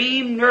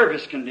extreme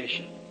nervous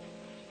condition.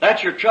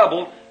 That's your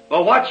trouble.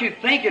 But what you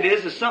think it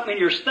is something in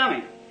your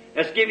stomach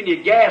that's giving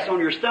you gas on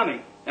your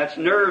stomach. That's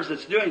nerves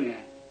that's doing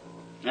that.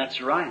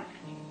 That's right.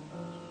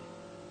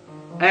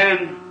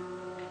 And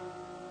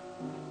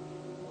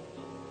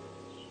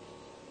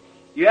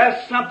you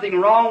have something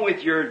wrong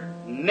with your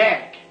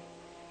neck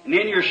and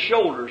in your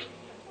shoulders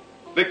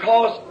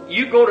because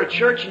you go to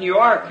church and you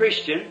are a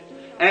Christian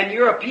and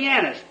you're a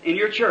pianist in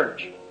your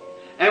church.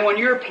 And when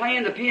you're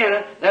playing the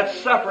piano, that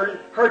suffering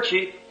hurts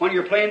you when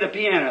you're playing the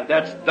piano.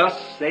 That's thus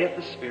saith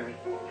the Spirit.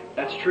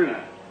 That's true.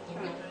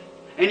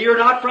 And you're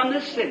not from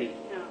this city.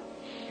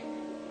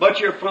 But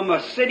you're from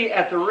a city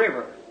at the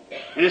river.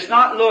 And it's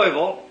not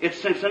Louisville,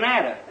 it's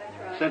Cincinnati.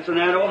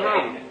 Cincinnati,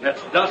 Ohio.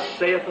 That's thus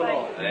saith the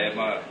Lord.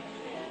 Amen.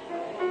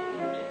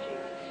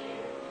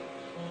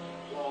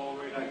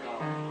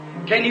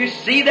 Can you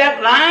see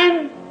that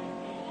line?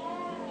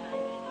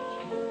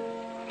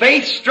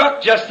 Faith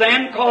struck just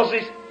then because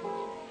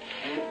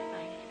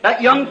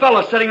that young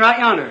fellow sitting right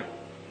yonder.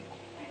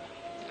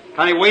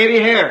 Kind of wavy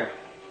hair.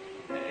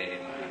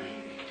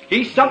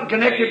 He's something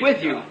connected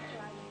with you.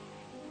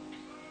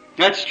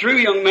 That's true,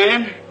 young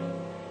man.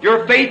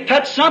 Your faith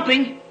touched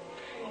something.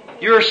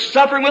 You're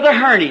suffering with a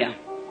hernia.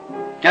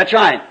 That's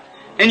right.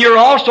 And you're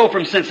also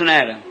from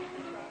Cincinnati.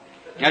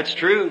 That's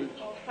true.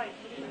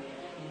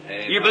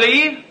 You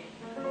believe?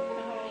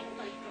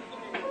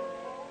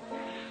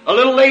 A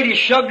little lady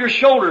shrugged her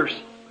shoulders,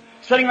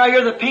 sitting right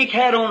here with a pink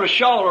hat on, a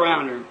shawl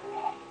around her.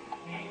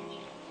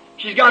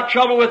 She's got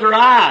trouble with her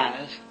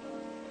eyes.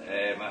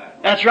 Amen.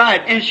 That's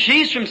right. And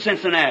she's from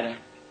Cincinnati.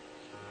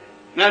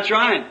 That's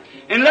right.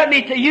 And let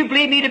me tell you,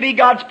 believe me to be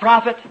God's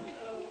prophet?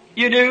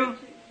 You do?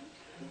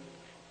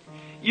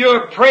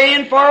 You're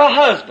praying for a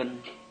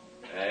husband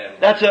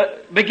that's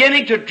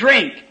beginning to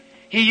drink.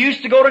 He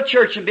used to go to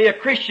church and be a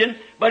Christian,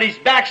 but he's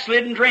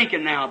backslidden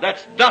drinking now.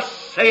 That's thus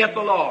saith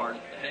the Lord.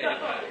 Amen.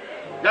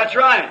 That's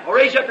right. Well,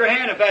 raise up your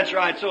hand if that's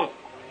right. So,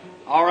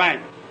 all right.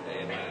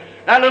 Amen.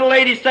 That little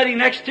lady sitting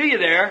next to you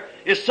there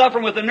is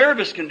suffering with a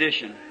nervous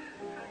condition.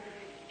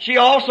 She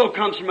also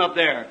comes from up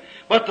there.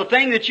 But the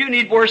thing that you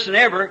need worse than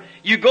ever,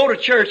 you go to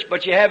church,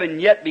 but you haven't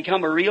yet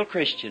become a real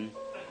Christian.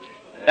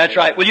 That's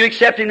right. Will you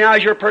accept Him now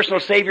as your personal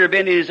Savior?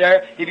 Benny is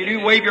there. If you do,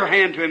 wave your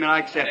hand to Him and I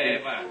accept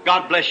Him.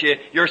 God bless you.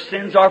 Your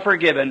sins are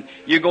forgiven.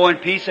 You go in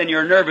peace and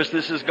your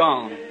nervousness is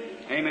gone.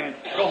 Amen.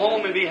 Go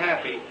home and be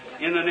happy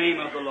in the name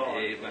of the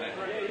Lord. Amen.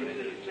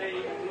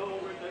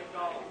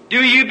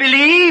 Do you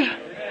believe?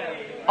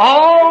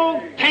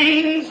 All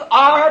things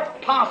are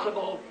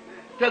possible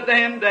to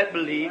them that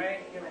believe.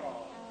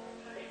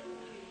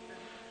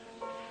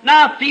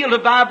 Now I feel a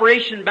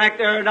vibration back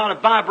there, not a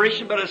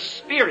vibration, but a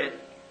spirit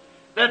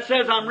that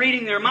says I'm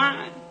reading their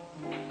mind.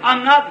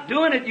 I'm not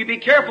doing it. You be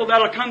careful,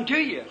 that'll come to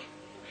you.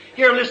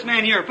 Here, this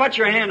man here, put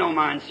your hand on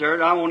mine,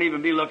 sir. I won't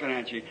even be looking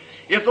at you.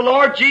 If the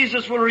Lord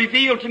Jesus will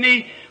reveal to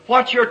me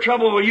what's your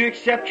trouble, will you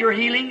accept your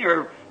healing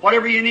or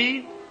whatever you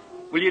need?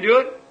 Will you do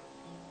it?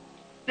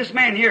 This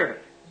man here,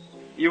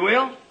 you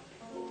will?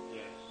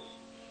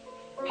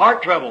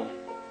 Heart trouble.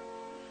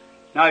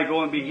 Now you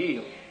go and be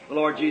healed. The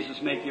Lord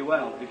Jesus make you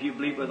well. If you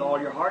believe with all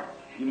your heart,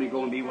 you may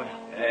go and be well.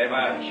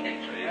 Amen.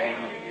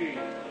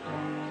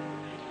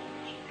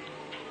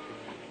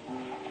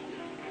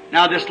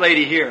 Now this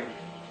lady here.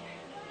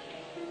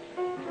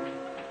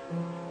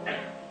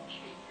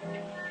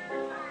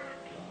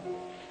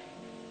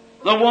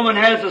 The woman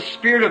has a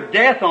spirit of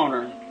death on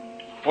her,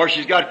 or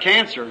she's got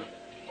cancer.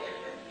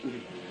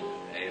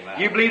 Amen.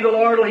 You believe the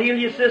Lord will heal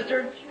you,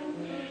 sister?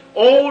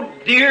 Oh,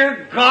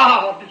 dear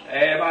God,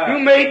 Amen. who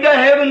made the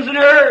heavens and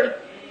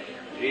earth,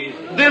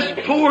 Jesus. this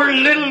poor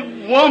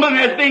little woman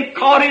has been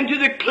caught into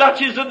the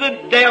clutches of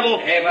the devil.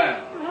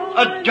 Amen.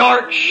 A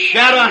dark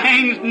shadow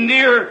hangs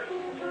near,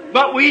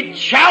 but we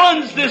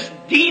challenge this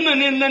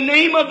demon in the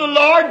name of the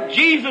Lord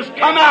Jesus.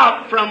 Come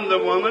out from the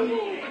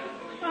woman,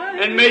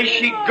 and may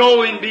she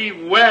go and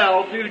be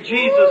well through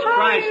Jesus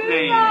Christ's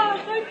name.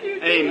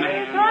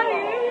 Amen.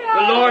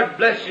 The Lord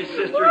bless you,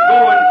 sister.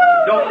 Go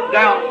and don't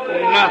doubt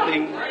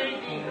nothing.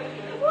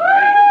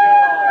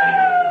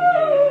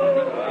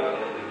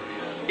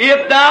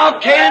 If thou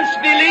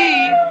canst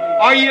believe,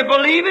 are you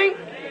believing?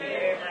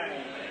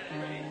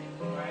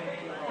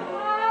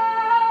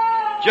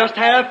 Just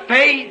have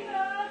faith.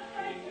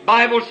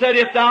 Bible said,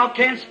 if thou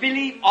canst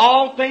believe,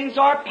 all things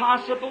are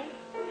possible.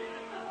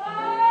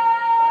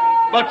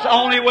 But it's the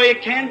only way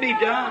it can be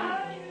done.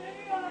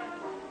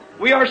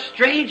 We are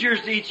strangers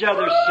to each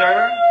other,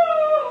 sir.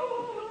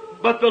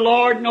 But the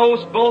Lord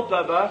knows both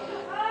of us.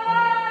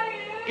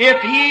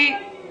 If He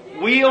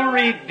will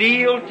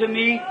reveal to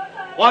me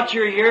what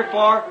you're here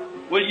for,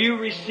 will you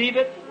receive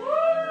it?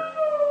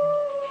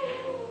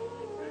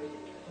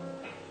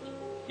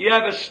 You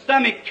have a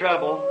stomach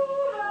trouble.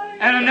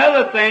 And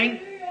another thing,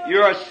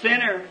 you're a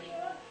sinner.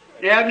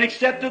 You haven't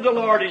accepted the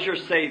Lord as your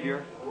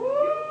Savior.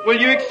 Will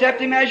you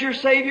accept Him as your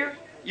Savior?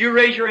 You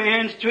raise your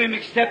hands to Him,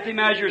 accept Him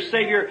as your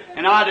Savior,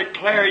 and I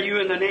declare you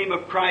in the name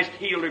of Christ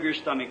healed of your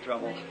stomach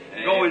trouble.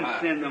 Go and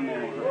sin no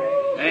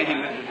more.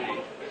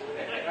 Amen.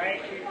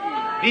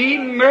 Be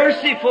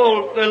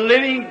merciful, the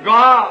living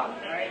God.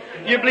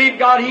 You believe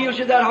God heals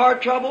you that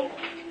heart trouble?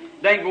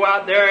 Then go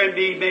out there and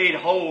be made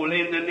whole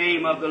in the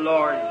name of the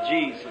Lord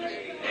Jesus.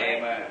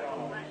 Amen.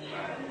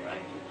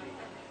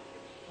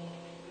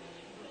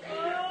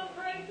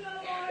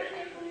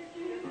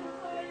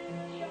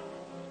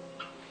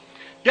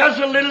 Does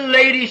a little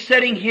lady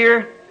sitting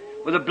here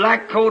with a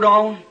black coat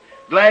on,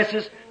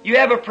 glasses, you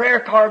have a prayer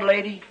card,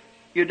 lady?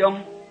 You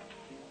don't?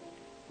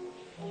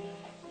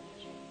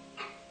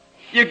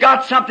 You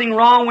got something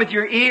wrong with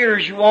your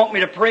ears you want me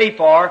to pray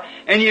for,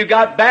 and you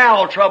got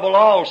bowel trouble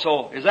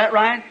also. Is that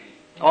right?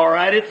 All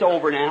right, it's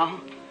over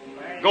now.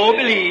 Go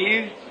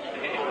believe.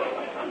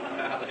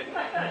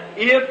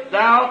 If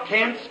thou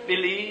canst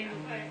believe.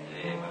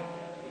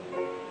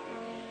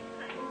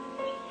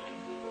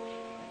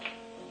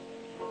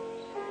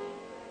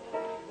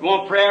 You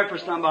want prayer for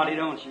somebody,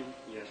 don't you?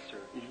 Yes, sir.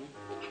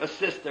 A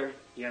sister.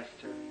 Yes,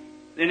 sir.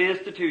 An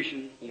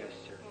institution. Yes,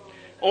 sir.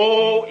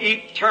 Oh,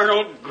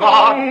 eternal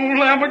God,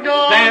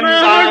 send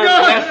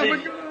thy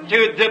message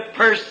to the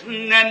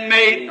person and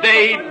may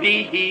they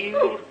be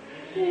healed.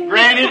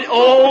 Grant it,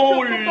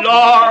 oh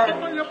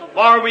Lord,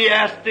 for we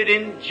asked it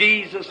in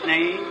Jesus'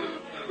 name.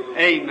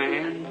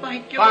 Amen.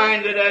 Thank you.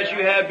 Find it as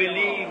you have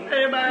believed,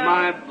 Amen.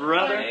 my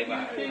brother.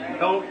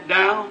 Don't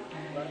doubt.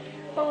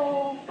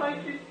 Oh,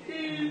 thank you,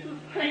 Jesus.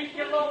 Thank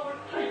you, Lord.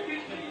 Thank you,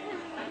 Jesus.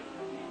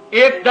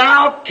 If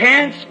thou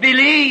canst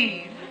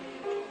believe,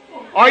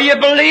 are you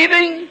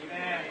believing?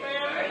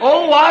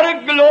 Oh, what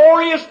a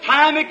glorious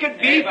time it could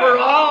be for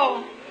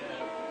all.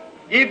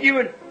 If you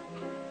would.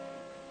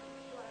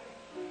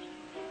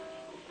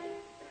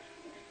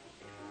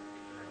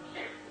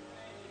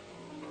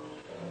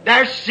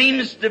 There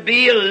seems to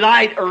be a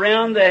light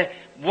around the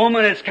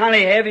woman that's kind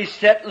of heavy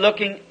set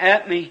looking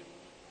at me.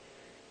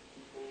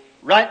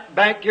 Right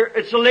back here.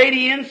 It's a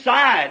lady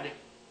inside.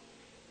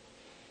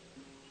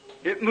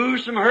 It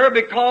moves from her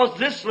because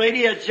this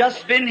lady has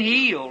just been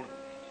healed.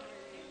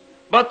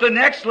 But the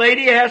next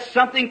lady has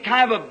something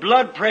kind of a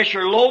blood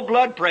pressure, low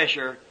blood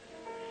pressure.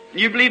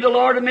 You believe the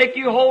Lord will make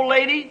you whole,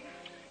 lady?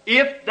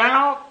 If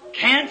thou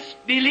canst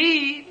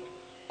believe,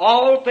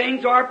 all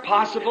things are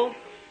possible.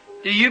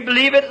 Do you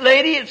believe it,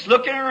 lady? It's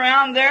looking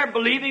around there,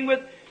 believing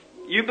with,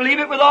 you believe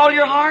it with all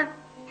your heart?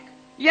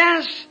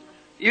 Yes.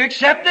 You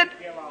accept it?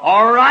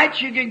 All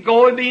right, you can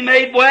go and be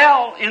made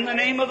well in the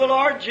name of the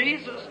Lord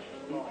Jesus.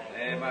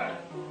 Amen.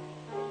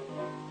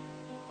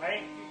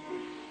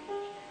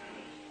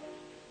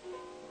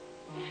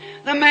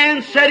 The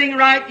man sitting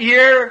right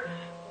here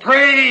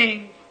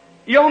praying.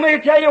 You want me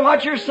to tell you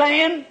what you're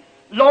saying?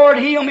 Lord,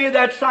 heal me of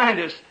that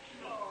sinus.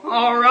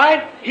 All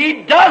right?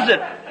 He does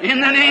it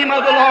in the name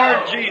of the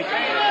Lord Jesus.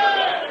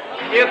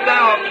 If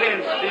thou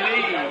canst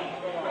believe.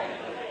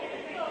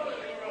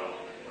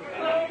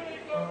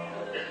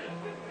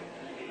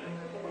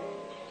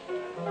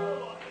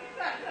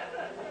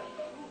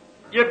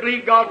 You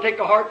believe God will take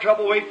the heart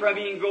trouble away from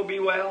you and go be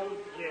well?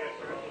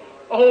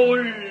 Oh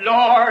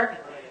Lord,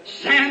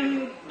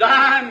 send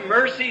thy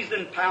mercies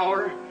and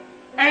power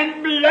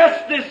and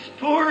bless this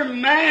poor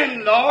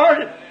man,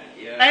 Lord,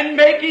 and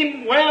make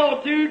him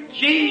well through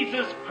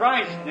Jesus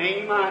Christ's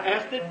name. I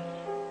asked it.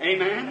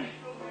 Amen.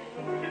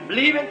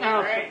 Believe it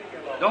now.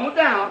 Don't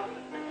doubt.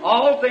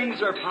 All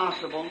things are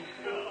possible.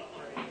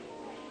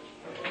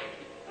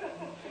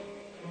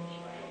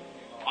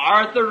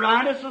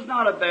 Arthritis is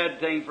not a bad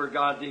thing for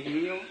God to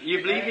heal.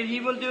 You believe that He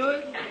will do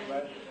it?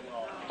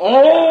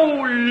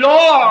 Oh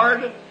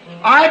Lord,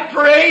 I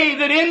pray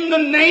that in the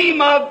name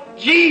of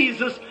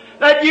Jesus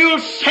that you'll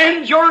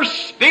send your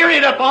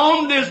Spirit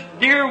upon this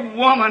dear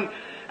woman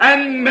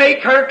and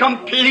make her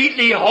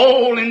completely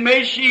whole, and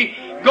may she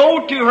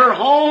go to her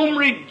home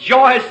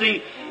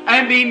rejoicing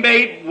and be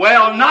made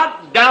well,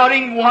 not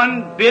doubting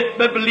one bit,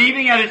 but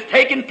believing that it's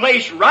taking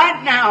place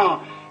right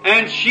now,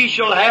 and she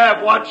shall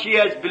have what she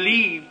has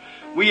believed.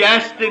 We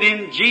ask it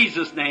in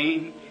Jesus'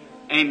 name.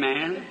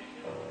 Amen.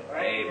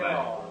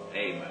 Amen.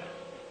 Amen.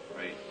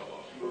 Praise the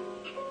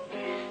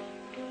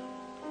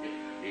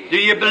Lord. Do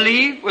you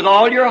believe with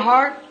all your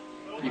heart?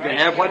 You can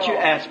have what you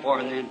ask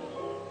for then.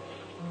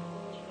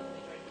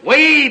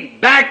 Way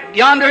back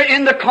yonder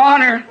in the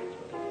corner,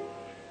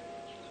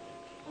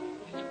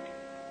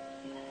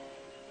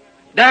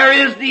 there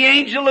is the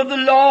angel of the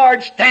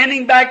Lord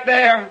standing back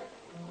there.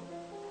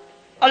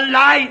 A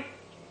light.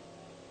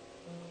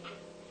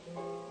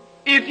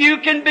 If you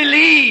can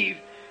believe,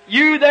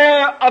 you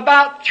there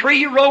about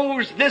 3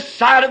 rows this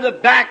side of the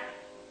back.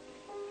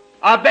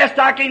 Best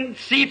I can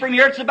see from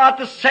here, it's about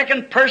the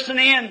second person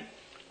in.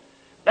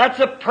 That's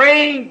a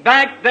praying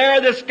back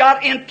there that's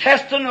got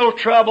intestinal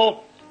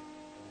trouble.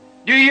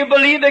 Do you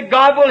believe that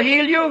God will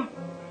heal you?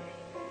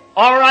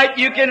 All right,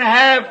 you can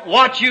have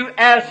what you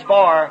ask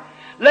for.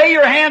 Lay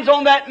your hands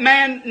on that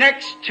man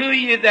next to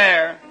you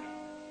there.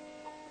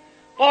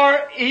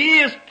 For he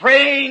is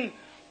praying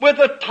with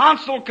a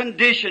tonsil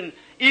condition.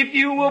 If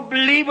you will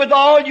believe with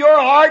all your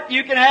heart,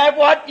 you can have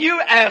what you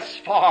ask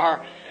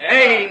for.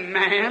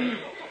 Amen.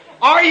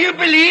 Are you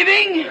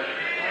believing?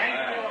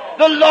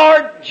 The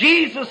Lord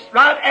Jesus,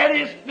 right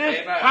at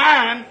this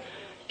time,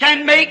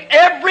 can make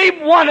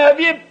every one of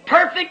you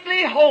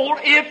perfectly whole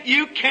if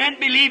you can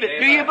believe it.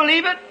 Do you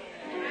believe it?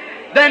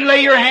 Then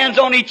lay your hands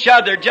on each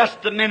other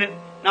just a minute,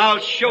 and I'll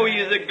show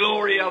you the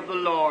glory of the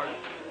Lord.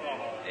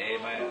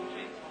 Amen.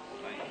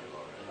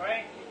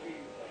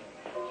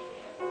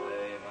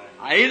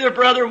 Either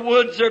Brother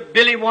Woods or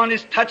Billy one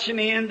is touching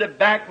me in the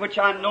back, which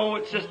I know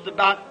it's just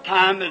about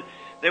time that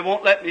they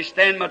won't let me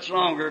stand much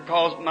longer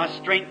because my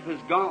strength is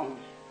gone.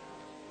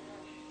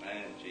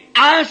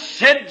 I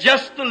said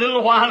just a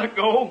little while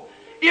ago,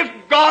 if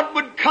God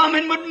would come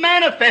and would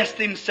manifest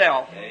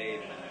Himself,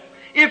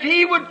 if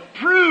He would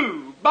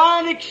prove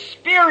by an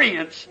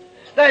experience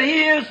that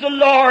He is the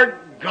Lord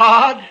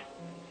God,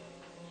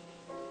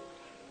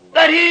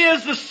 that He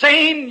is the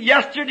same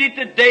yesterday,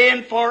 today,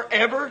 and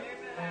forever,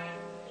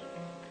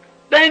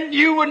 then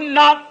you would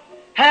not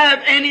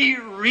have any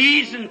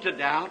reason to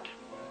doubt.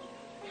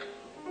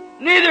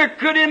 Neither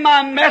could in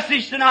my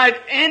message tonight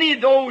any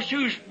of those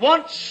who's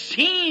once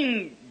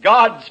seen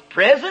God's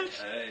presence.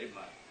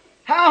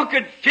 How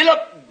could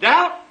Philip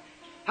doubt?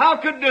 How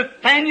could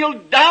Nathaniel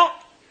doubt?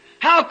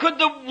 How could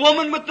the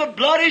woman with the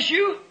blood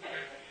issue?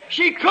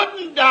 She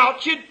couldn't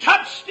doubt. She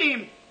touched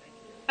Him,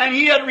 and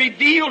He had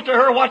revealed to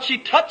her what she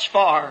touched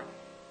for.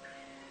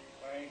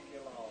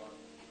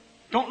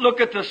 Don't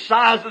look at the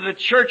size of the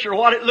church or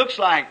what it looks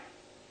like.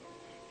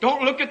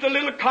 Don't look at the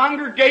little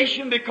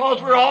congregation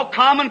because we're all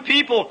common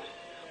people.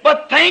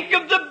 But think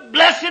of the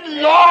blessed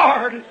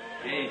Lord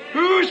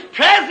whose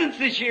presence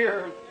is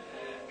here,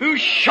 who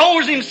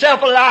shows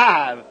Himself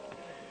alive.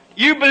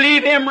 You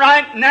believe Him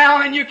right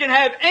now and you can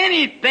have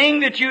anything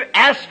that you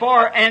ask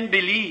for and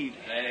believe.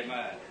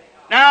 Amen.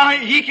 Now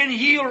He can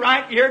heal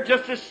right here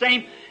just the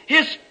same.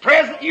 His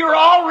presence, you're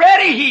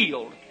already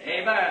healed.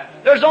 Amen.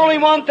 There's only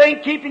one thing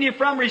keeping you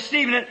from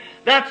receiving it.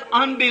 That's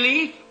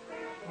unbelief.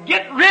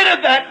 Get rid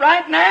of that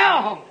right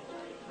now.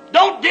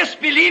 Don't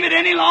disbelieve it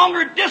any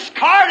longer.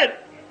 Discard it.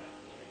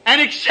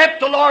 And accept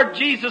the Lord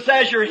Jesus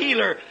as your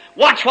healer.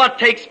 Watch what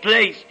takes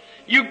place.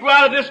 You go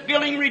out of this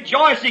building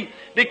rejoicing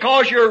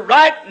because you're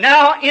right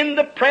now in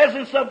the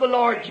presence of the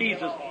Lord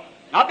Jesus.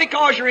 Not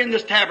because you're in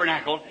this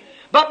tabernacle,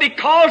 but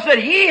because that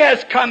He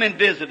has come and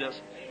visited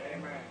us.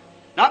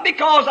 Not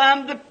because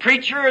I'm the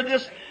preacher or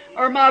this,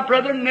 or my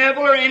brother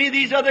Neville or any of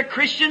these other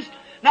Christians.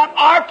 Not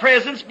our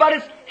presence, but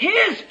it's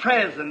His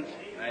presence.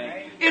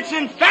 It's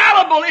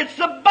infallible. It's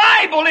the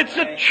Bible. It's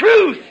the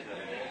truth.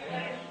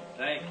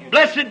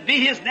 Blessed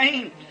be His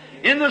name.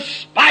 In the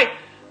spite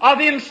of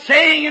Him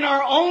saying in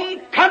our own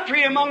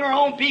country, among our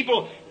own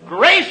people,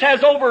 grace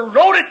has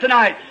overrode it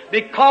tonight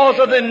because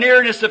of the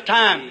nearness of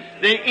time.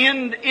 The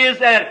end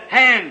is at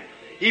hand.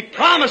 He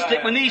promised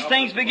it when these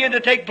things begin to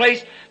take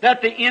place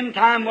that the end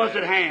time was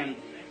at hand.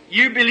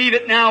 You believe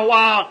it now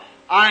while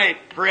I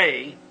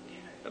pray.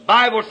 The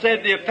Bible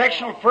said the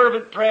affectionate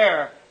fervent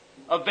prayer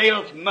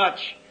availeth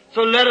much.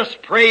 So let us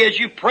pray as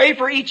you pray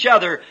for each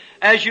other,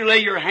 as you lay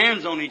your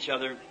hands on each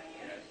other.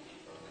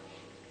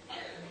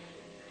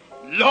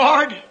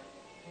 Lord,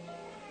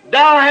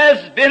 Thou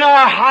hast been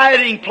our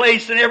hiding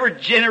place in every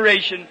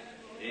generation.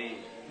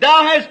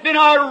 Thou hast been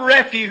our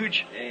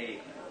refuge.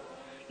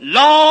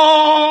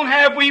 Long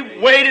have we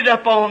waited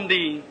upon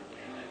Thee.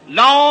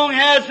 Long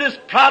has this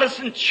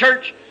Protestant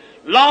church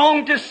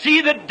longed to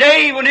see the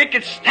day when it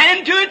could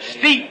stand to its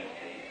feet.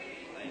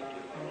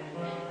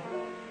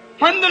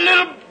 When the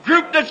little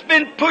group that's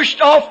been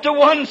pushed off to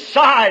one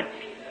side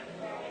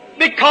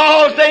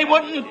because they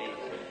wouldn't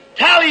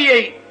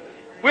retaliate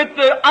with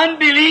the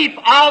unbelief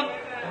of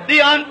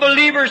the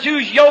unbelievers who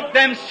yoked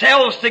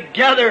themselves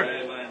together.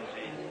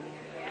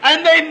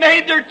 And they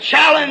made their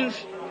challenge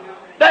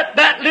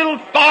that little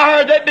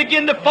fire that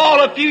began to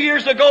fall a few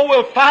years ago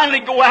will finally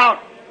go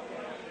out.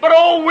 But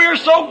oh, we're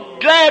so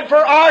glad for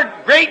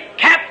our great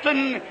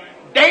Captain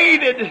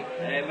David,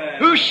 Amen.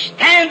 who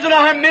stands in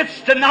our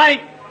midst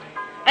tonight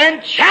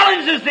and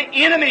challenges the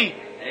enemy.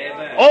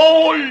 Amen.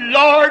 Oh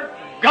Lord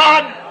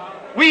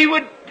God, we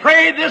would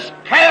pray this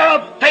prayer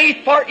of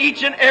faith for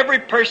each and every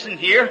person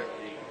here.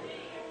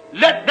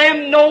 Let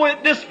them know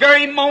at this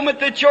very moment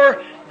that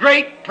Your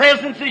great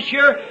presence is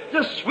here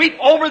to sweep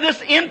over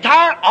this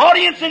entire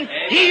audience and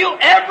heal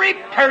every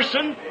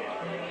person.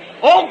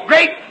 Oh,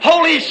 great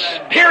Holy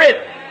Spirit,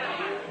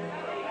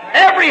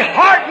 every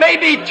heart may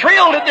be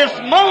thrilled at this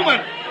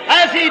moment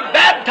as He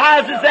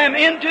baptizes them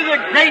into the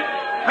great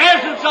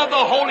presence of the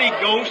Holy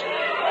Ghost.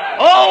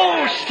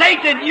 Oh,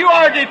 Satan, you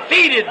are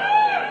defeated.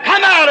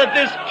 Come out of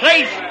this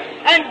place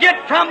and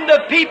get from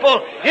the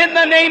people in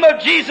the name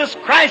of Jesus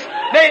Christ.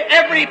 May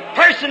every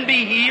person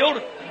be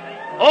healed.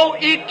 Oh,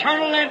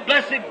 eternal and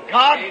blessed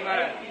God,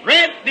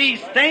 grant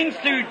these things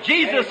through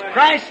Jesus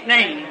Christ's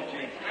name.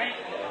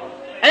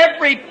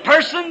 Every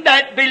person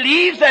that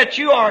believes that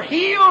you are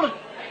healed,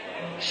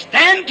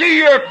 stand to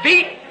your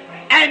feet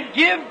and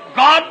give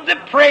God the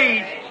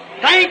praise.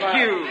 Thank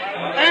you.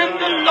 And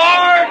the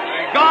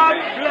Lord God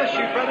bless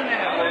you, Brother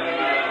Neville.